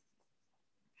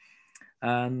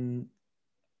 And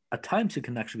at times you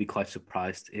can actually be quite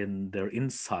surprised in their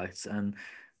insights and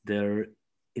their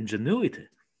ingenuity.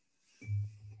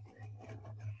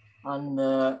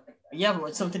 And yeah,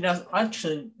 but something else,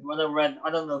 actually, when I read, I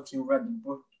don't know if you read the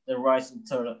book, The Rise and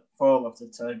Fall of the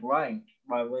Third Reich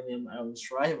by William L.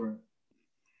 Shriver,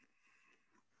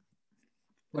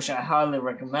 which I highly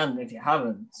recommend if you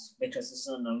haven't, because it's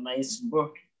an amazing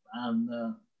book.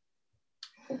 And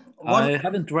I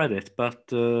haven't read it,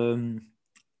 but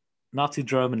Nazi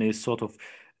Germany is sort of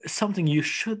something you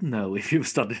should know if you've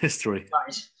studied history.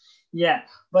 Right. Yeah,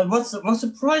 but what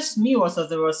surprised me was that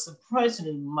there was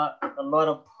surprisingly a lot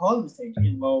of politics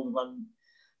involved when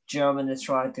Germany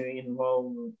tried to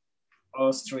involve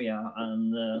Austria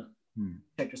and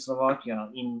Czechoslovakia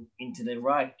into the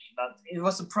Reich. That it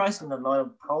was surprisingly a lot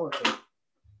of politics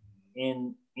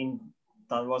in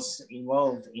that was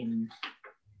involved in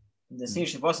the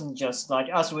siege. It wasn't just like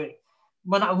us.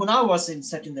 When I was in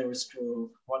secondary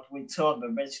school, what we thought were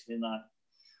basically that,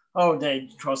 oh, they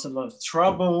caused a lot of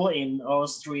trouble in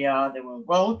Austria. They were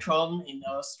welcome in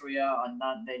Austria, and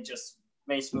that they just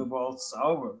basically waltzed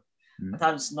over. But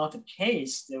that's not the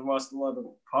case. There was a lot of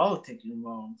politics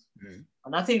involved.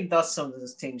 And I think that's some of the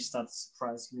things that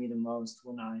surprised me the most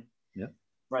when I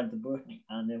read the book.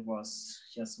 And it was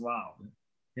just wow.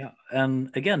 Yeah,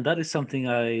 and again, that is something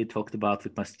I talked about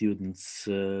with my students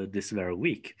this very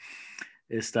week,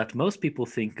 is that most people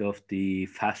think of the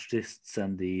fascists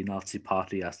and the Nazi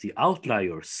party as the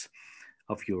outliers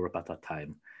of Europe at that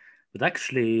time. But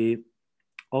actually,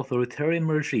 authoritarian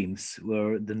regimes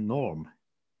were the norm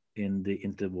in the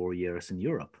interwar years in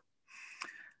Europe.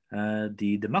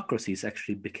 The democracies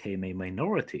actually became a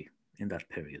minority in that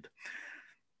period.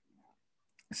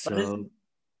 So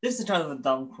this is kind of a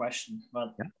dumb question,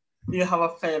 but do you have a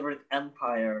favorite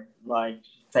empire, like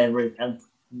favorite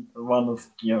one of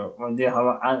your, or do you have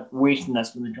a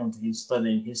weakness when it comes to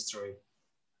studying history?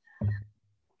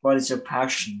 What is your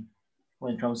passion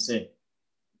when it comes to it?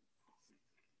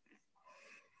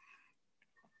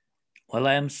 Well,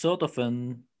 I am sort of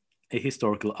a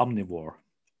historical omnivore.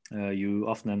 You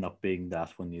often end up being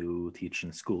that when you teach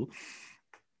in school.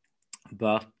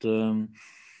 But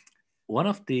one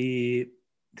of the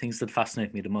things that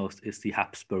fascinate me the most is the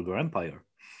Habsburger Empire.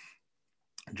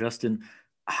 Just in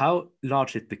how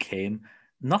large it became,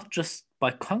 not just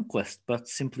by conquest, but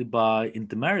simply by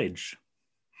intermarriage.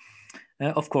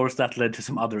 Of course, that led to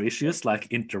some other issues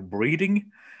like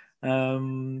interbreeding.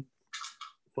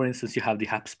 For instance, you have the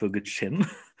Habsburger chin,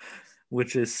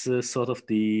 which is sort of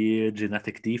the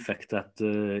genetic defect that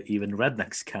even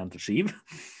rednecks can't achieve.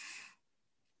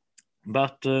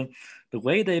 But the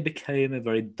way they became a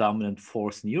very dominant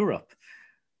force in Europe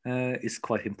is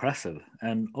quite impressive.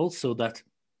 And also that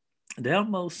they are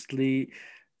mostly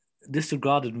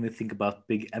disregarded when we think about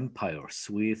big empires.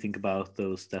 We think about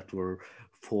those that were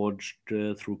forged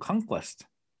through conquest.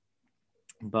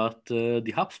 But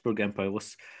the Habsburg Empire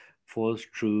was forged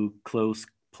through close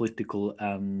political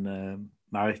and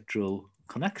marital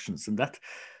connections. And that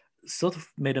sort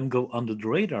of made them go under the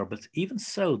radar. But even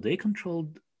so, they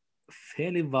controlled a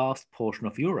fairly vast portion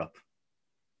of Europe.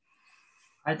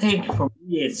 I think for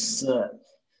me, it's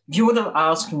if you would have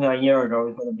asked me a year ago,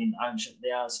 it would have been ancient.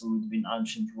 The answer would have been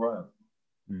ancient Rome.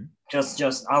 Just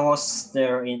I was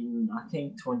there in, I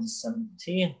think,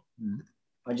 2017.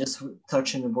 I just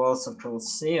touching the walls of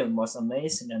Colosseum was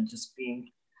amazing, and just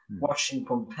being watching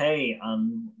Pompeii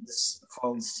and these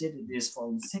fallen cities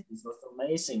was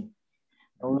amazing,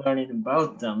 and learning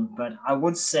about them. But I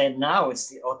would say now it's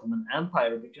the Ottoman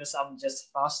Empire, because I'm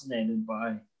just fascinated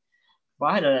by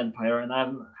that empire, and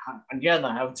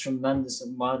I have tremendous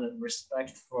amount of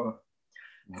respect for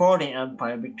the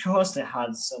empire, because they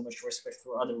had so much respect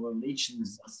for other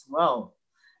religions as well,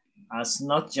 as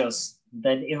not just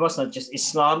that it was not just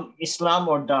Islam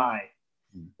or die.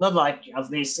 Not like, at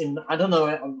least in, I don't know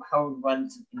how it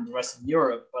went in the rest of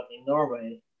Europe, but in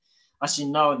Norway, as you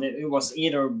know, it was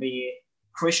either be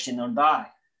Christian or die.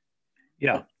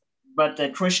 Yeah. But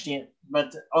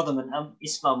Ottoman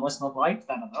Islam was not like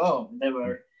that at all. They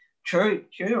were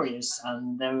curious,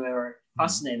 and they were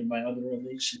fascinated by other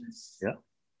religions. Yeah.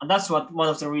 And that's one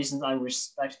of the reasons I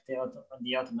respect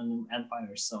the Ottoman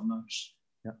Empire so much.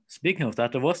 Yeah. Speaking of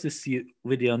that, there was this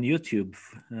video on YouTube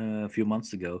a few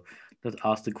months ago that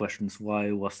asked the questions,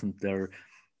 why wasn't there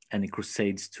any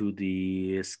crusades to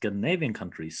the Scandinavian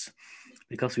countries?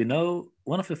 Because we know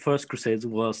one of the first crusades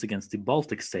was against the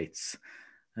Baltic states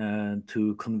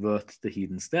to convert the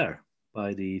heathens there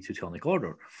by the Teutonic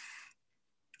Order.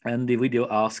 And the video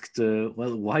asked,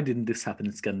 well, why didn't this happen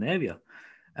in Scandinavia?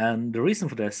 And the reason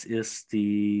for this is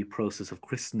the process of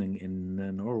christening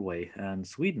in Norway and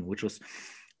Sweden, which was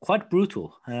quite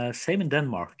brutal. Same in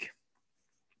Denmark.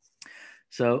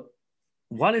 So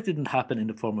while it didn't happen in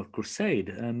the form of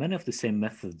crusade, many of the same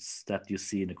methods that you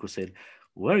see in a crusade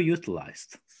were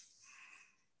utilized.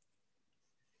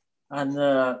 And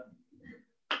I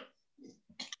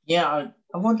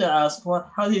want to ask,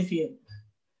 how do you feel?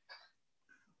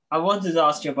 I wanted to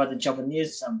ask you about the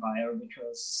Japanese Empire,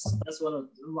 because that's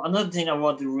another thing I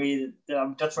want to read.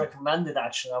 That's recommended,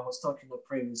 actually. I was talking to a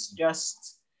previous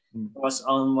guest, was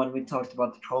on when we talked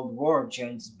about the Cold War,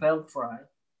 James Belfry,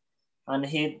 and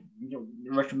he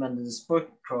recommended this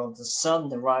book called The Sun,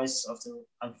 The Rise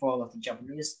and Fall of the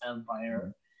Japanese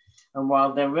Empire. And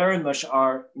while they very much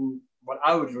are what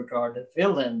I would regard the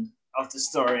villain of the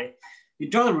story, you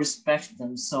don't respect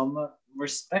them so much.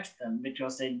 Respect them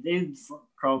because they did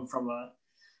come from an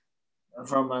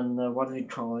what do we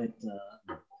call it?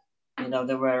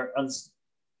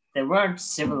 They weren't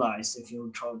civilized, if you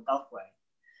would call it that way.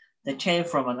 They came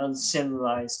from an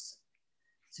uncivilized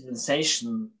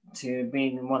civilization to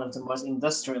being one of the most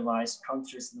industrialized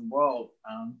countries in the world,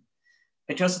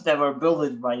 because they were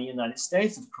built by the United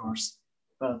States, of course,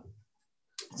 but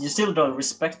you still don't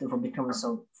respect them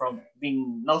from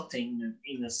being nothing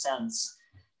in a sense,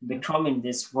 becoming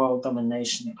this world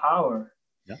domination power.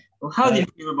 Yeah. Well, how do you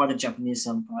feel about the Japanese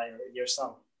Empire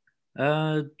yourself?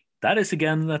 That is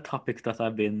again a topic that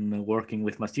I've been working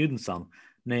with my students on,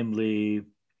 namely,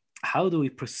 how do we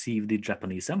perceive the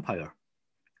Japanese Empire?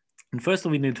 And first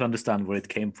we need to understand where it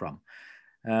came from.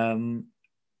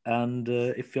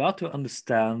 If we are to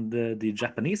understand the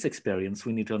Japanese experience,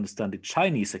 we need to understand the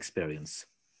Chinese experience.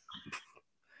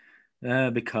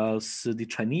 Because the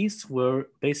Chinese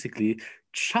were basically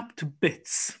chopped to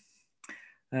bits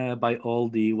by all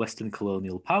the Western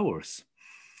colonial powers.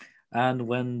 And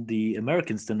when the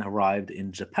Americans then arrived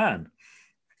in Japan,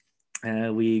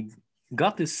 we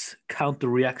got this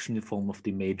counter-reaction in the form of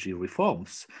the Meiji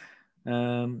reforms.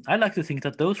 I like to think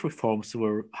that those reforms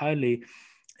were highly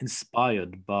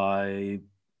inspired by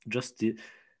just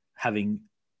having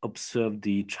observed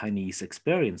the Chinese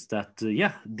experience, that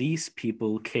these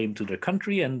people came to their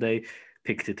country and they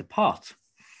picked it apart.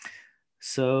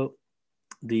 So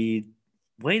the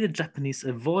way the Japanese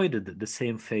avoided the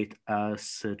same fate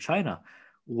as China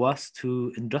was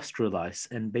to industrialize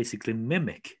and basically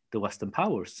mimic the Western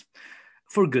powers,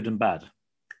 for good and bad.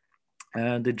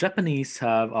 The Japanese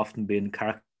have often been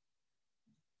characterized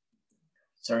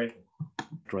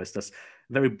as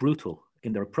very brutal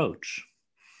in their approach.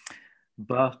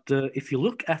 But if you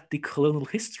look at the colonial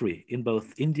history in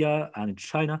both India and in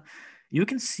China, you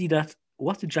can see that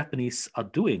what the Japanese are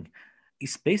doing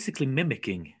is basically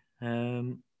mimicking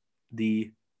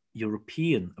the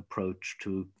European approach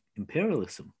to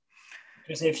imperialism.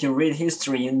 Because if you read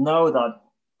history, you know that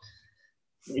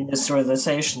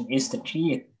industrialization is the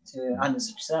key to any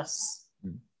success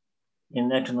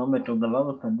in economical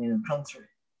development in a country.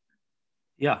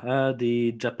 Yeah,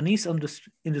 the Japanese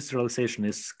industrialization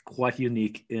is quite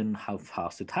unique in how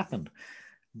fast it happened.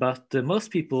 But most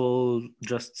people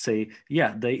just say,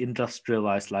 yeah, they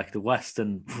industrialized like the West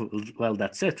and, well,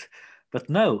 that's it. But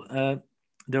no,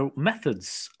 their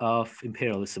methods of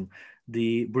imperialism,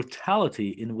 the brutality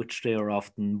in which they are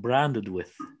often branded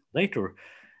with later,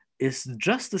 is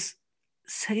just the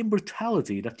same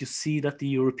brutality that you see that the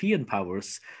European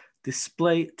powers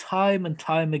display time and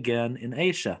time again in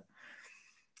Asia.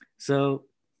 So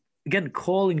again,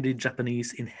 calling the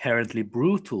Japanese inherently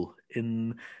brutal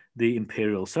in the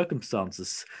imperial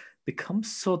circumstances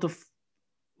becomes sort of,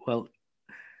 well,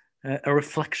 a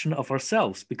reflection of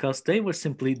ourselves, because they were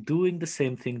simply doing the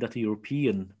same thing that the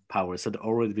European powers had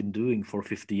already been doing for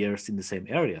 50 years in the same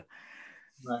area.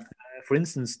 Right. For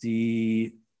instance,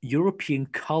 the European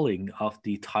culling of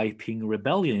the Taiping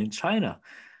Rebellion in China,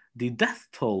 the death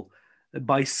toll,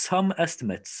 by some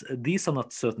estimates, these are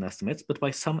not certain estimates, but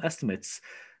by some estimates,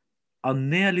 are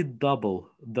nearly double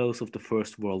those of the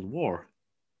First World War.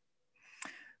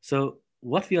 So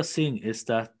what we are seeing is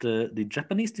that the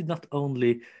Japanese did not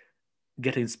only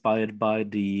get inspired by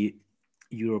the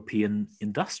European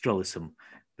industrialism,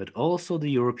 but also the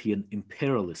European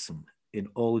imperialism in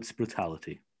all its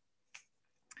brutality.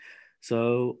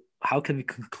 So how can we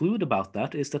conclude about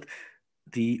that is that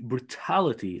the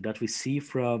brutality that we see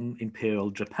from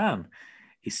Imperial Japan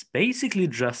is basically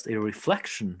just a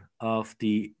reflection of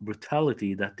the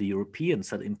brutality that the Europeans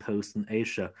had imposed in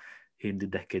Asia in the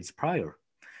decades prior.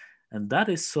 And that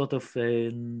is sort of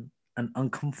an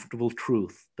uncomfortable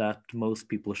truth that most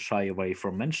people shy away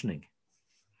from mentioning.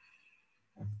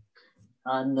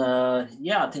 And I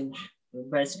think we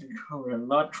basically covered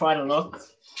quite a lot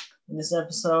in this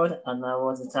episode. And I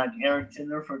want to thank Eric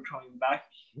Tiller for coming back.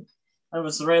 It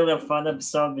was really a fun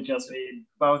episode because we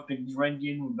both been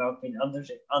drinking, we both been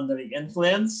under the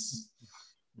influence,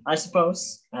 I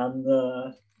suppose. And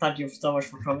thank you so much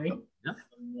for coming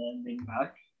and being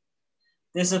back.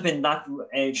 This has been That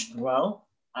Aged Well,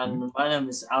 and my name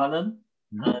is Alan,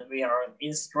 and we are on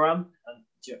Instagram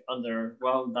under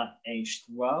That Aged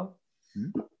Well.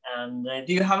 And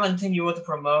do you have anything you want to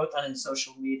promote on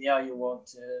social media you want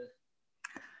to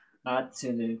add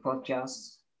to the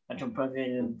podcast? I can put it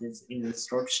in the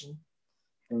description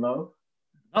below.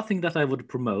 Nothing that I would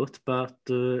promote, but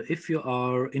if you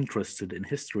are interested in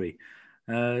history,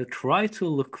 try to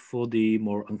look for the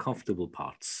more uncomfortable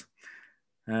parts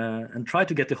and try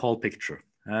to get the whole picture.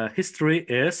 History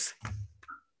is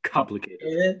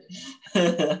complicated.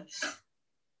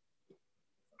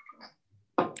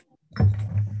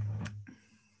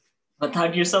 But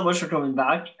thank you so much for coming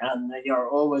back, and you're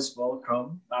always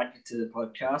welcome back to the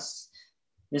podcast.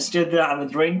 We still do have a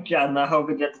drink, and I hope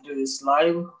we get to do this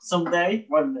live someday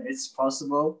when it's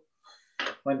possible,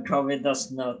 when COVID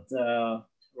does not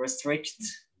restrict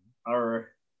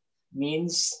our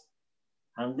means.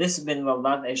 And this has been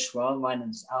That Aged Well. My name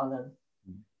is Alan.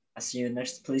 I see you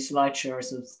next. Please like, share,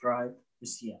 subscribe. I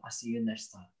see you next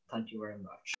time. Thank you very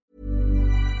much.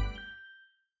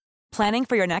 Planning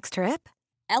for your next trip?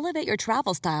 Elevate your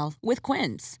travel style with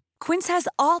Quince. Quince has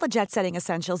all the jet-setting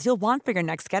essentials you'll want for your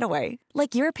next getaway,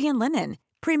 like European linen,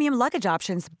 premium luggage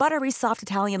options, buttery soft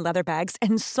Italian leather bags,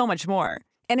 and so much more.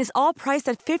 And is all priced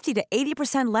at 50 to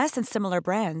 80% less than similar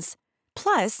brands.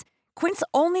 Plus, Quince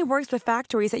only works with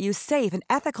factories that use safe and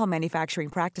ethical manufacturing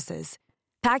practices.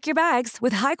 Pack your bags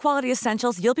with high-quality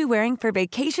essentials you'll be wearing for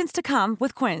vacations to come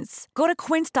with Quince. Go to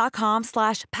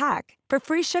quince.com/pack for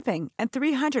free shipping and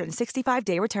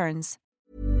 365-day returns.